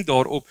klem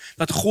daarop,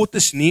 dat God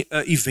is nie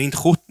 'n event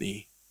God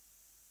nie.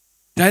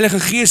 Die Heilige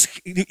Gees,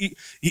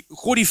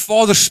 God die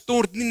Vader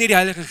stort nie net die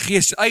Heilige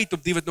Gees uit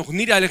op die wat nog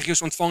nie die Heilige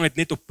Gees ontvang het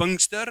net op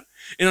Pinkster,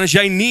 en as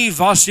jy nie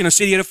was, en dan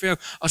sê die Here vir jou,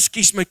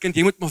 ekskuus my kind,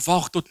 jy moet maar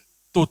wag tot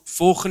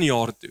volgende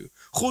jaar toe.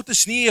 God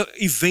is nie 'n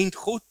event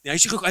God nie, hy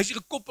is nie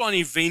gekoppel aan 'n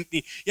event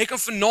nie, jy kan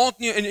vanaand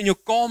nie in jou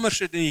kamer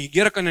sit, en die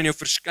Here kan in jou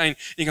verskyn,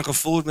 en jy kan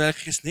gevul word met die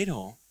Heilige Gees net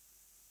daar.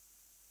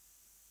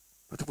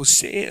 Wat ek wil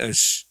sê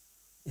is,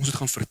 ons moet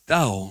gaan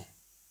vertel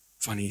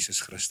van Jesus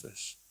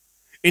Christus.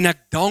 En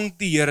ek dank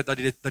die Here dat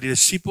die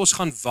disippels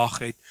gaan wag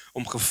het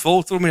om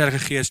gevul te word met die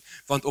Heilige Gees,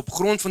 want op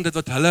grond van dit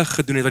wat hulle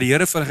gedoen het, wat die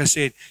Here vir hulle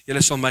gesê het,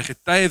 julle sal my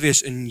getuie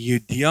wees in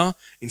Judea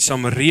en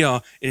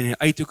Samaria en in die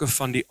uithoeke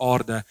van die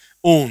aarde.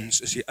 Ons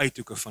is die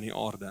uithoeke van die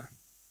aarde.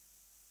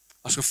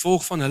 As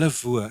gevolg van hulle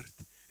woord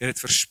het dit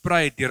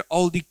versprei deur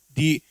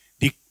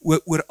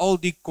oor al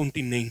die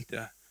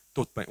kontinente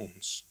tot by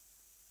ons.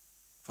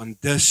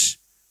 Want dis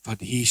wat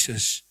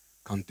Jesus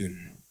kan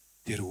doen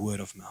deur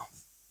word of mouth.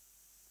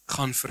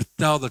 Gaan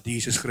vertel dat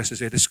Jesus Christus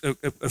het. Dit is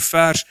 'n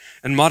vers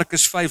in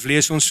Markus 5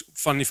 lees ons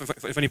van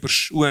die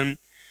persoon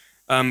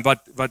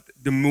wat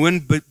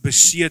demoon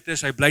beseet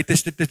is. Hy bly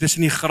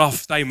tussen die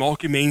graf, hy maak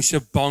die mense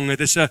bang. Dit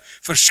is 'n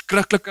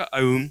verskriklike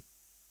ou.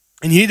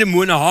 En hierdie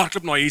demone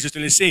hardloop na Jesus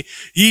en hulle sê,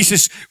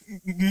 Jesus,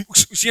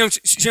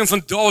 sê hom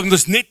van daar,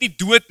 ons net nie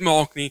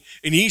doodmaak nie.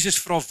 En Jesus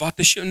vra, wat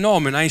is jou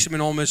naam? En hy sê, my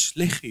naam is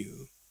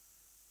Legio.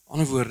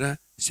 Ander woorde,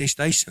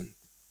 6000.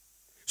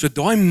 So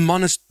daai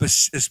man is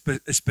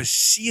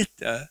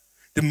besete,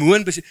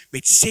 demoon besete,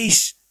 met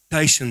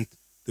 6000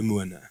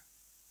 demone.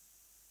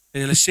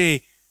 En hulle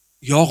sê,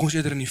 jaag ons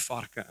eerder in die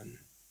varke in.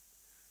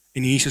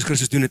 En Jesus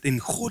Christus doen dit,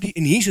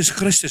 en Jesus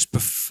Christus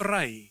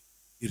bevry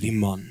hierdie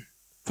man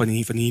van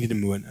hierdie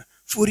demone,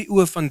 voor die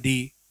oë van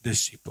die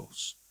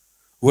disippels.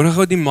 Hoor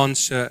gou die man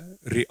se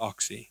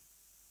reaksie.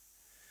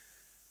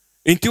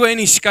 En toe hy in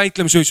die skei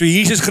klim, so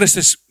Jesus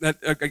Christus,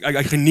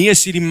 hy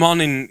genees hierdie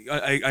man, en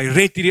hy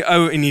red hierdie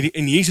ou,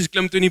 en Jesus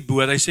klim toe in die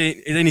boot, hy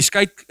sê, toe hy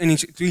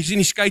in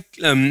die skei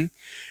klim,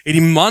 het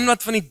die man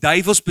wat van die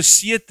duivels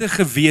besete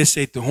gewees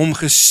het, hom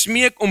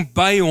gesmeek om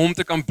by hom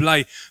te kan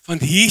bly,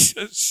 want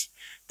Jesus,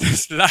 dit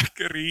is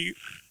lekker hier.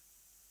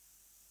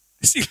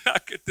 Dit is nie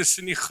lekker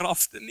tussen die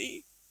grafte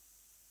nie.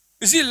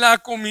 Dit is nie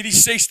lekker om hierdie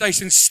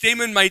 6000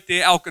 stem in my te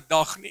hê elke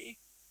dag nie.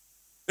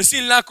 Dit is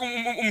nie lekker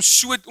om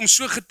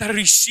so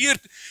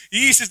geterroriseerd,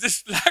 Jesus, dit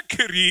is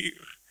lekker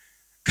hier.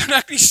 Kan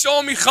ek nie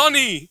saam hier gaan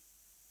nie?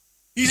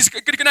 Jesus,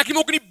 kan ek nie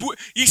ook in die boot,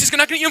 Jesus, kan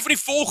ek nie een van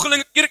die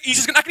volgelinge,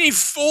 Jesus, kan ek nie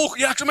volg,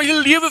 ja, ek sal my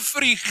hele lewe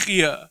vir U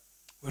gee.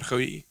 Hoor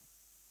gou hier.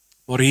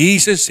 Maar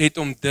Jesus het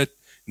hom dit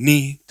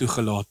nie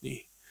toegelaat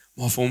nie,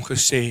 maar vir hom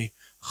gesê,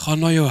 gaan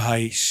na jou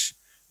huis,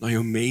 na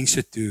jou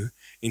mense toe,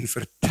 en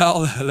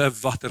vertel hulle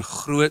watter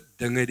groot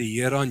dinge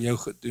die Here aan jou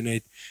gedoen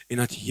het, en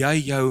dat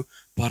jy jou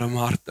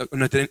barmhartig, en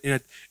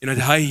dat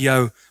hy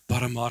jou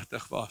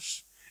barmhartig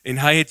was. En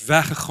hy het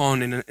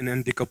weggegaan en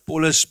in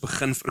Decapolis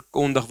begin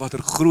verkondig watter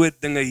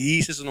groot dinge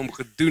Jesus aan hom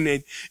gedoen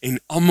het, en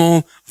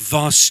almal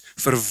was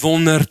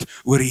verwonderd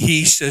oor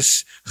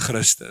Jesus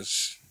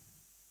Christus.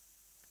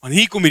 Want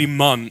hier kom hierdie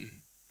man,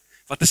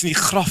 wat is in die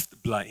graf te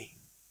bly.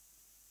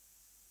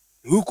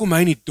 Hoe kom hy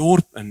in die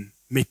dorp in,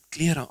 met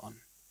klere aan?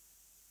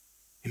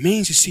 En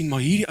mense sien,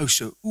 maar hierdie ou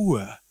se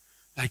oë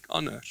lyk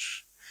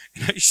anders.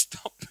 En hy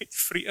stap met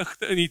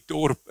vreugde in die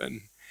dorp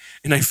in.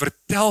 En hy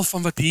vertel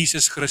van wat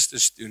Jesus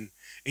Christus doen.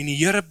 En die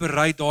Here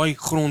berei daai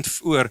grond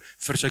voor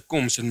vir sy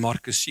koms in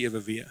Markus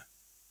 7 weer.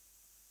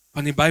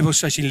 Want die Bybel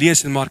sê, as jy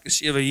lees in Markus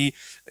 7,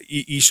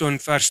 hier so in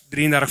vers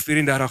 33,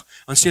 34,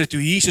 dan sê dit,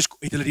 toe Jesus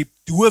het hulle die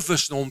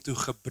dowes na hom toe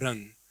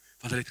gebring,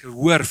 want hulle het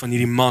gehoor van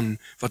hierdie man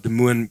wat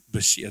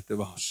demoonbesete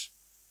was.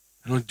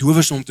 En hulle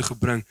dowes hom te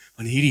gebring,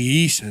 want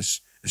hierdie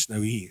Jesus is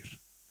nou hier.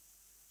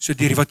 So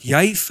deur wat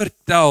jy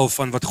vertel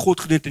van wat God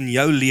gedoen het in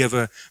jou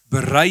lewe,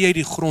 berei jy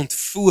die grond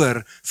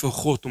voor vir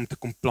God om te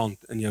kom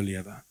plant in jou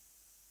lewe.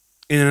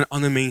 En in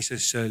ander mense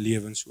se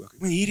lewens ook. Ek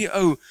meen hierdie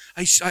ou,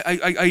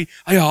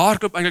 hy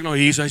hardloop eintlik na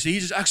Jesus. Hy sê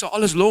Jesus, ek sal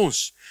alles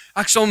los.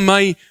 Ek sal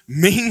my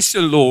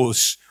mense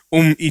los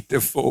om U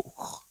te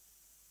volg.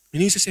 En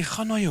Jesus sê,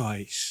 gaan na jou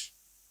huis.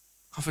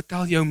 Gaan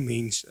vertel jou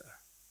mense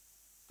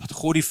dat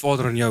God die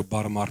Vader aan jou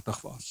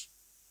barmhartig was.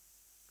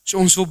 So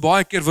ons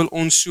baie keer wil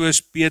ons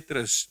soos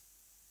Petrus,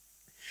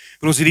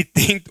 wil ons hierdie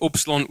tent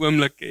opslaan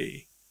oomblik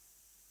hê.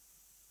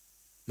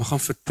 Maar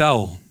gaan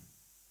vertel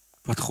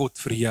wat God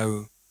vir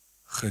jou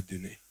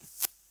gedoen het.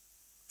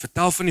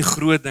 Vertel van die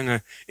groot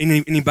dinge, en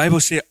die Bybel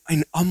sê,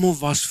 en almal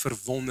was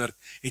verwonderd,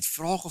 het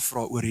vrae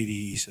gevra oor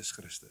hierdie Jesus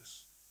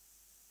Christus.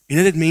 En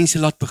dit het mense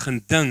laat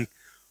begin dink,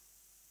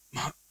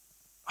 maar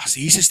as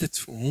Jesus dit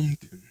vir hom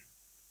doen,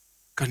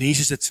 kan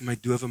Jesus dit vir my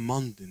dowe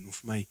man doen,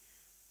 of my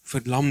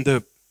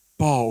verlamde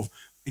pa,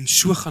 en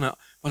so gaan hy,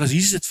 want as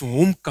Jesus dit vir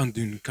hom kan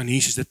doen, kan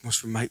Jesus dit mos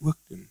vir my ook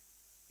doen.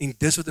 En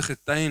dis wat 'n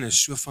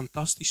getuienis so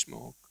fantasties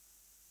maak.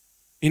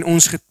 En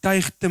ons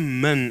getuig te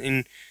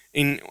min,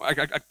 en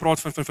ek praat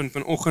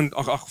vanoggend,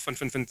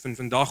 van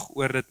vandag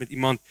oor dit met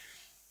iemand,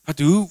 wat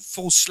hoe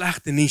vol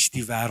slegte nuus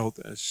die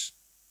wêreld is,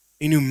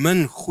 en hoe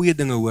min goeie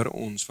dinge hoor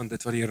ons, van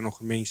dit wat die Here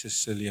nog in mense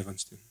se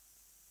lewens doen.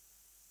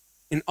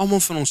 En almal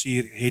van ons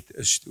hier het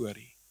 'n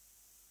storie,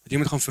 wat jy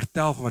moet gaan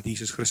vertel van wat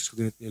Jesus Christus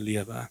gedoen het in jou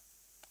lewe.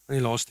 En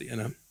die laaste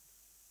ene,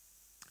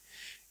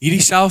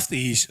 hierdie selfde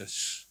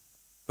Jesus,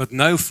 wat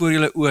nou voor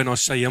julle oë na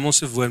sy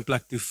hemelse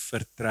woonplek toe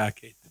vertrek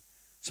het,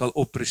 sal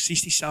op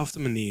presies dieselfde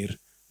manier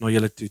na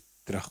julle toe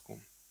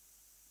terugkom.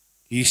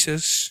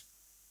 Jesus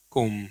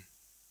kom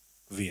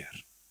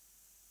weer.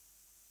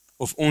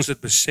 Of ons dit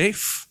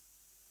besef,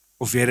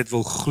 of jy dit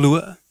wil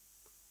glo,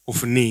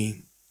 of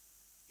nie,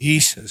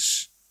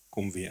 Jesus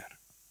kom weer.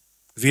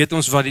 Weet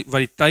ons wat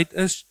die tyd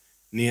is?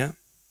 Nee.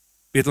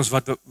 Weet ons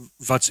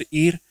wat se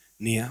uur?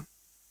 Nee.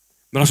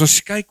 Maar as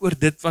ons kyk oor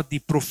dit wat die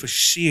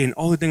profesie en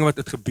al die dinge wat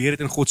het gebeur het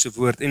in God se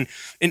woord, en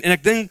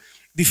ek dink,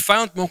 die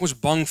vyand maak ons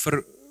bang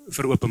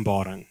vir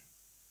openbaring.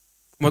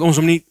 Omdat ons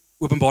hom nie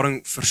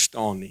openbaring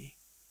verstaan nie.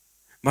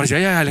 Maar as jy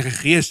Heilige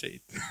Gees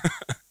het,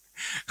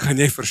 gaan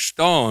jy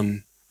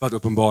verstaan wat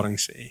openbaring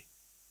sê.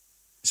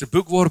 Dis 'n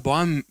boek waar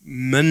baie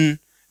min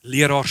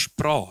leraars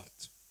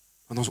praat,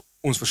 want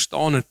ons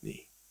verstaan dit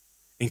nie.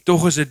 En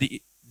tog is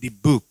dit die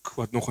boek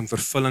wat nog in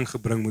vervulling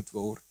gebring moet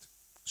word,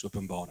 is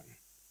Openbaring.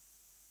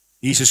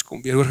 Jesus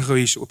kom weer, hoor gou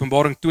hier,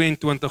 Openbaring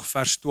 22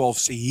 vers 12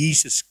 sê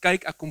Jesus,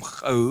 kyk ek kom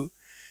gou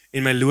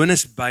en my loon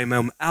is by my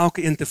om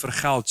elke een te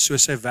vergeld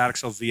soos sy werk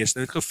sal wees.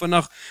 Nou het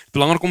gevindig,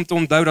 belangrik om te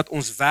onthou dat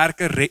ons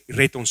werke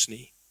red ons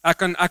nie. Ek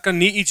kan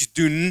nie iets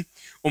doen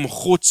om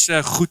God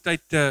se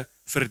goedheid te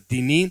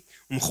verdien nie,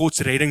 om God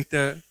se redding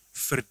te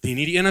verdien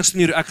nie. Die enigste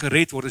manier hoe ek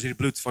gered word is die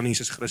bloed van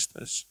Jesus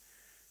Christus.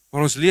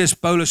 Maar ons lees,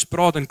 Paulus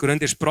praat in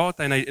Korintiërs praat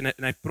en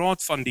hy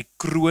praat van die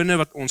krone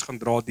wat ons gaan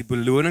dra, die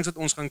belonings wat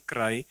ons gaan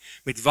kry,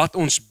 met wat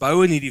ons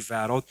bou in hierdie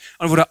wêreld.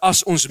 Anderswoorde,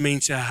 as ons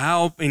mense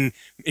help en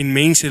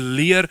mense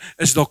leer,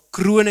 is daar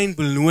krone en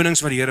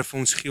belonings wat die Here vir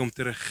ons gee om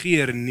te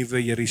regeer in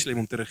Nuwe Jerusalem,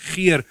 om te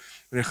regeer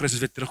wanneer Christus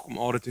weer terugkom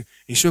aarde toe.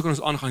 En so kan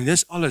ons aangaan.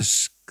 Dis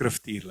alles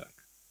skriftuurlik.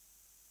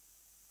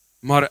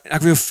 Maar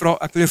ek wil jou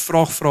 'n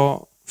vraag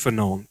vra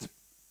vanaand.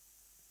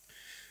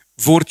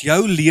 Word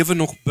jou lewe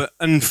nog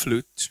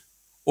beïnvloed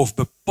of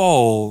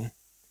bepaal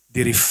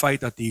deur die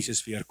feit dat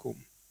Jesus weer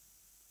kom?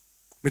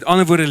 Met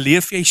ander woorde,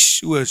 leef jy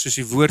soos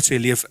die woord sê,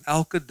 leef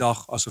elke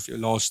dag asof jou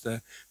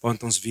laaste,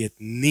 want ons weet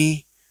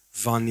nie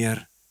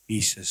wanneer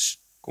Jesus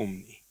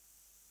kom nie.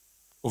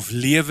 Of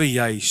lewe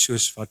jy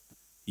soos wat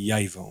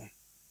jy wil?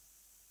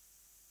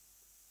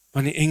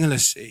 Want die engele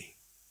sê,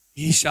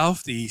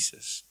 dieselfde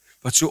Jesus,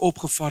 wat so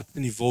opgevaar het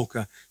in die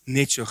wolke,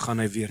 net so gaan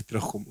hy weer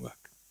terugkom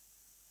ook.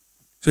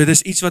 So dit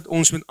is iets wat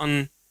ons moet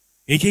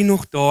het jy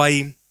nog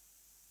daai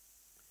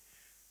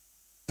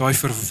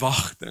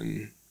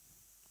verwagting,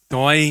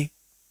 daai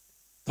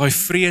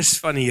vrees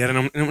van die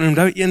Here, en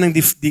onthou een ding,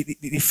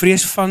 die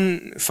vrees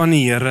van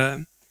die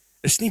Here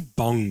is nie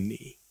bang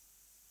nie.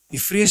 Die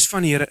vrees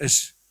van die Here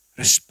is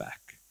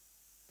respek.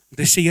 Want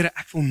hy sê, Here,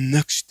 ek wil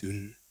niks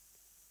doen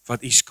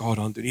wat U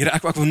skade aan doen. Here,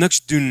 ek wil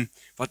niks doen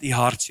wat U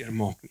hartseer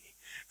maak nie.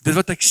 Dit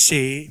wat ek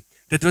sê,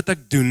 dit wat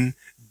ek doen,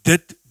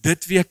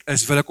 dit wie ek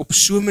is, wil ek op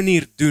so 'n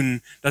manier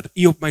doen, dat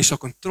U op my sal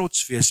kan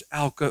trots wees,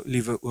 elke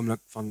liewe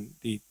oomblik van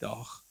die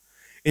dag.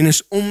 En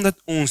is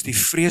omdat ons die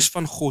vrees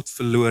van God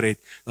verloor het,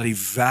 dat die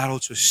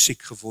wêreld so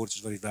siek geword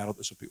is wat die wêreld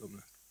is op die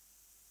oomblik.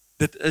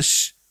 Dit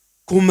is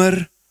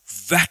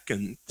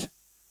kommerwekkend,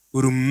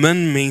 hoe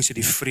min mense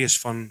die vrees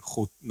van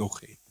God nog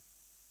het.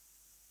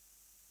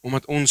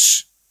 Omdat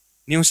ons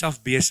nie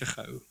onsself besig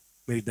hou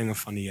met die dinge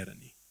van die Here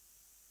nie.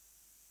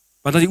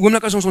 Want dat die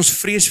oomblik as ons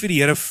vrees vir die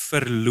Here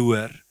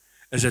verloor,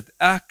 is dit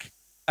ek.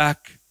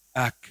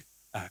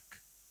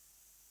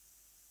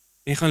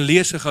 En jy gaan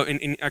lees gou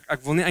en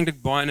ek wil nie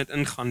eintlik baie in dit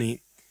ingaan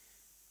nie.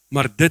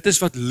 Maar dit is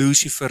wat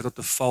Lucifer tot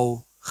 'n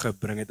val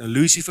gebring het. En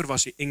Lucifer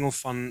was die engel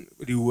van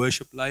die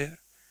worship leier.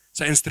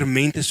 Sy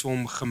instrument is vir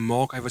hom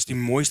gemaak. Hy was die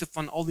mooiste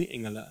van al die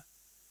engele.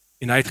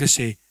 En hy het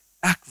gesê,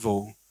 ek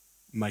wil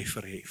my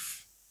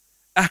verhef.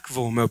 Ek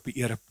wil my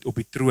op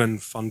die troon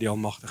van die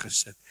Almagtige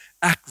sit.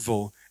 Ek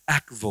wil.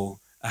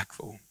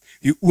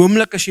 Die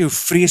oomblik as jy jou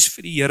vrees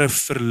vir die Here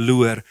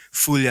verloor,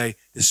 voel jy,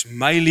 dis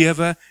my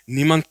lewe,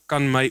 niemand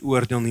kan my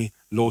oordeel nie,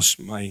 los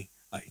my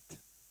uit.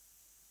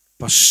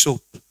 Pas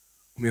op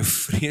om jou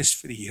vrees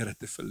vir die Here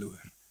te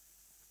verloor.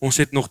 Ons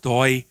het nog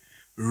daai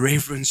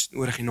reverence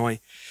nodig en daai,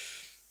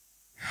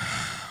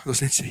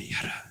 ons net sê,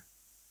 Here,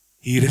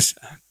 hier is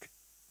ek.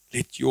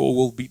 Let your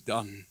will be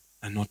done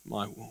and not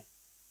my will.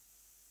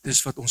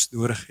 Dis wat ons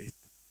nodig het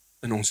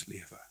in ons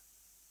lewe.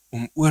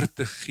 Om oor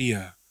te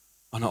gee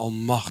aan 'n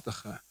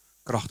almagtige,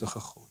 kragtige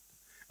God.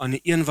 Aan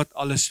die een wat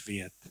alles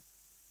weet.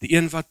 Die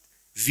een wat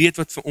weet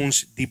wat vir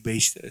ons die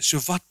beste is. So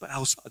wat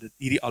behels dit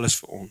hierdie alles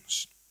vir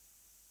ons?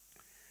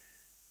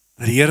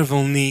 Die Here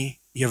wil nie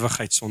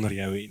ewigheid sonder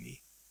jou hê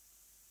nie.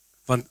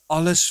 Want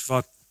alles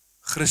wat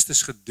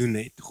Christus gedoen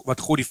het, wat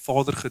God die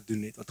Vader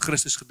gedoen het, wat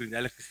Christus gedoen het,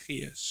 Heilige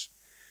Gees,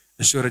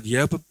 is sodat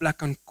jy op 'n plek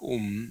kan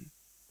kom,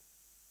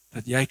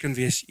 dat jy kan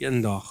wees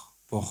eendag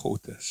waar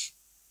God is.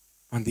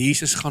 Want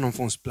Jesus gaan om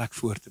vir ons plek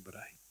voor te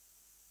berei.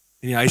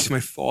 En die huis van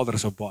my Vader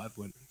is al baie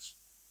wonings.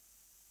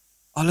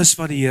 Alles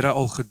wat die Here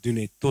al gedoen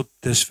het tot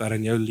dusver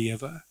in jou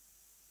lewe,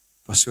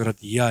 was sodat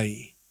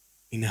jy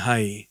en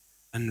hy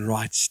in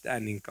right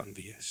standing kan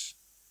wees.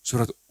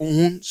 Sodat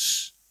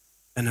ons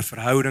in 'n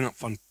verhouding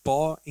van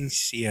pa en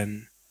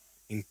seun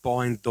en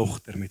pa en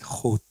dogter met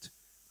God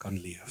kan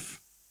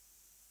leef.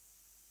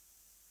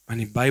 Want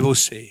die Bybel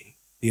sê,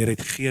 die Here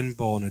het geen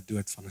bane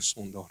dood van 'n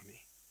sondaar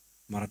nie,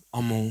 maar dat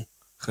almal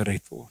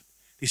gered word.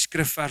 Die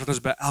skrifvers wat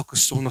ons by elke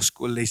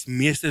sonndagskool lees, die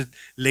meeste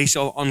lesse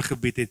al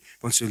aangebied het,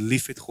 want so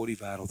lief het God die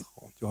wêreld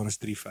gehad. Johannes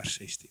 3 vers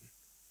 16.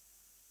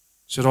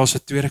 So daar's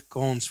 'n tweede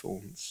kans vir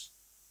ons.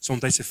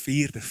 Soms 'n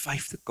vierde,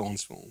 vyfde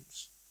kans vir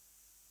ons.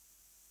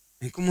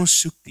 En kom ons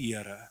soek die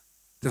Here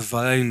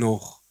terwyl hy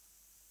nog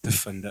te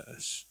vind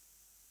is.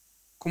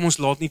 Kom ons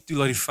laat nie toe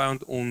dat die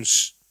vyand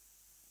ons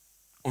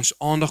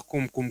aandag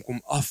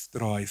kom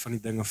afdraai van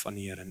die dinge van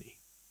die Here nie.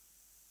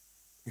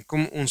 En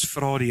kom ons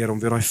vra die Here om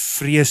weer daai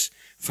vrees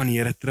van die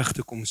Here terug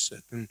te kom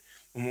sit en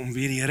om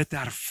weer die Here te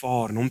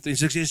ervaar en om te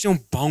sê, is nie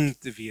om bang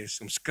te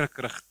wees, om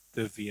skrikkerig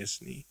te wees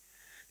nie.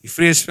 Die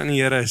vrees van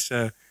die Here is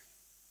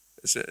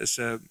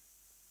 'n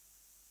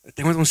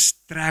ding wat ons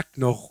trek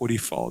na God die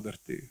Vader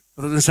toe.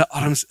 Wat ons sy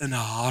arms in 'n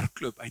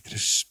hardloop uit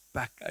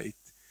respek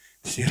uit.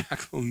 Sê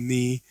ek wil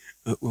nie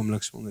 'n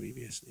oomblik sonder U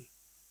wees nie.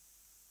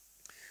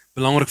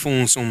 Belangrik vir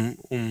ons om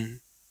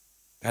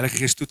die Heilige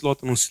Gees toe te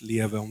laat in ons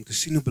lewe, om te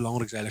sien hoe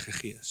belangrik is die Heilige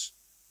Gees.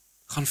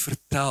 Gaan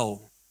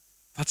vertel,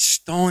 wat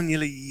staan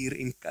julle hier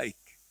en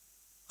kyk?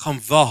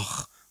 Gaan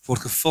wag,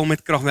 word gevul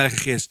met krag van die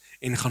Heilige Gees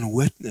en gaan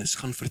witness,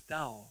 gaan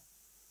vertel.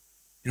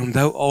 En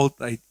onthou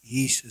altyd,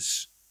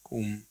 Jesus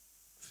kom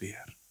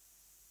weer.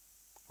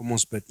 Kom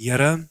ons bid.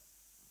 Here,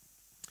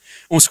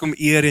 ons kom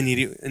eer in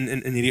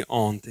hierdie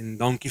aand en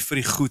dankie vir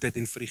die goedheid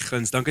en vir die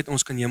guns. Dankie dat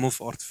ons kan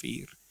Hemelvaart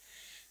vier.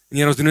 En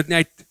Here, ons doen dit nie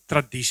uit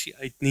tradisie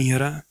uit nie,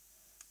 Here.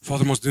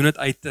 Vader, ons doen dit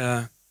uit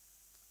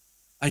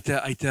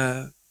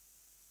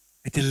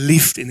 'n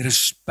liefde en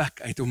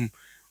respek uit om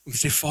te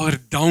sê,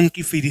 Vader,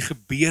 dankie vir die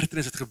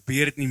gebeurtenis wat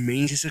gebeur het in die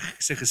mense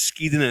se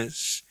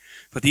geskiedenis,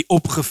 wat U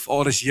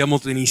opgevaar is hemel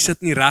toe en U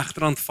sit in die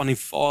regterhand van die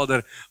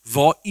Vader,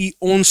 waar U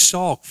ons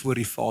saak voor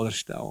die Vader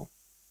stel.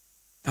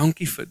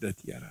 Dankie vir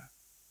dit, Here.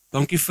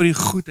 Dankie vir die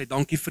goedheid,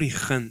 dankie vir die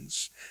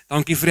guns,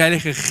 dankie vir die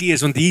Heilige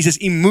Gees, want Jesus,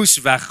 U moes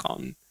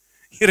weggaan.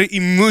 Here, U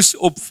moes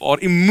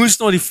opvaar, U moes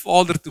na die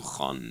Vader toe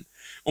gaan,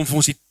 om vir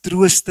ons die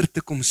trooster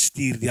te kom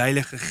stuur, die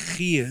Heilige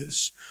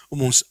Gees,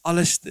 om ons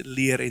alles te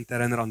leer en te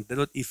herinner aan dit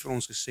wat U vir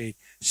ons gesê het,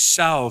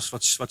 selfs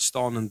wat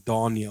staan in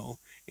Daniël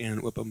en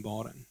in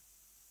Openbaring.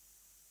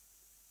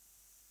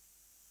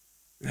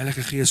 Die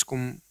Heilige Gees,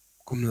 kom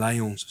lei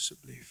ons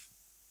asseblief.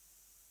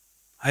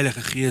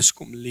 Heilige Gees,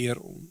 kom leer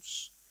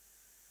ons.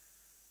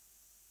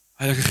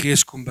 Heilige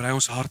Gees, kom berei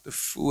ons harte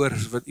voor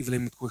wat U wil hê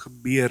moet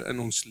gebeur in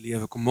ons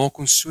lewe. Kom maak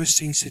ons so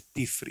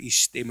sensitief vir U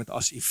stem, dat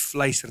as U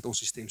fluister, dat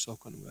ons U stem sal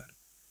kan hoor.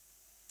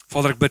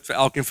 Vader, ek bid vir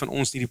elkeen van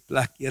ons in hierdie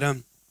plek,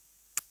 Here.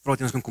 Vra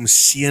dat ons kan kom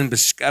seën,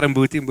 beskerm,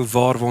 behoed en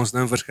bewaar waar ons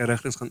nou in verskeie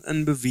rigtings gaan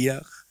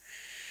inbeweeg.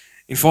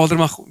 En Vader,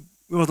 mag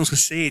wat ons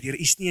gesê het, Here,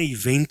 U is nie 'n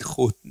event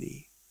God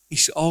nie. U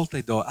is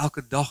altyd daar,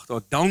 elke dag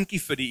daar. Dankie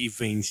vir die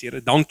events,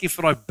 Here. Dankie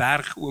vir daai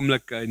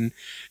bergoomblikke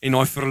en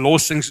daai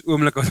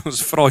verlossingsoomblikke wat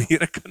ons vra,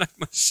 Here, kan ek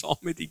maar saam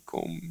met U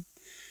kom?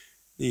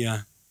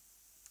 Ja.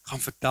 Gaan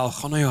vertel,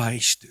 gaan na jou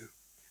huis toe.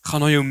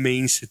 Gaan na jou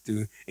mense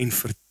toe en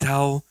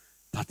vertel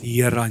dat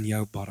die Here aan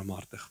jou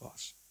barmhartig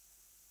was.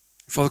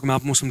 Vader, kom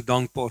help ons om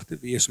dankbaar te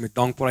wees, om met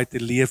dankbaarheid te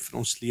leef in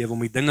ons lewe, om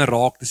die dinge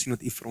raak te sien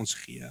wat U vir ons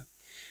gee.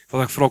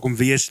 Vader, ek vra kom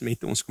wees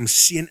met ons, kom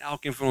seën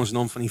elkeen van ons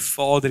naam van die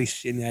Vader, die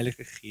Seun en die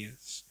Heilige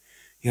Gees.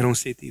 Here,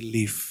 ons het U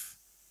lief.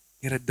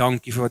 Here,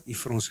 dankie vir wat U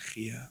vir ons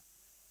gee.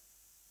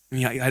 En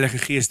ja,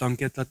 Heilige Gees,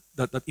 dankie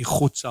dat U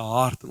God se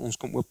hart in ons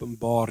kom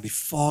openbaar, die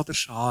Vader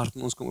se hart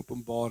in ons kom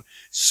openbaar,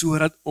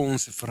 sodat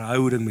ons 'n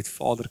verhouding met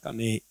Vader kan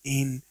hê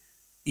en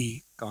U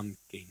kan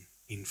ken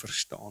en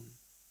verstaan.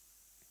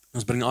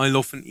 Ons bring al die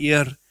lof en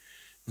eer,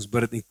 ons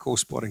bid dit in die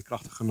kosbare en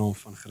kragtige naam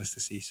van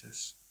Christus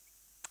Jesus.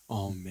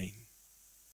 Amen.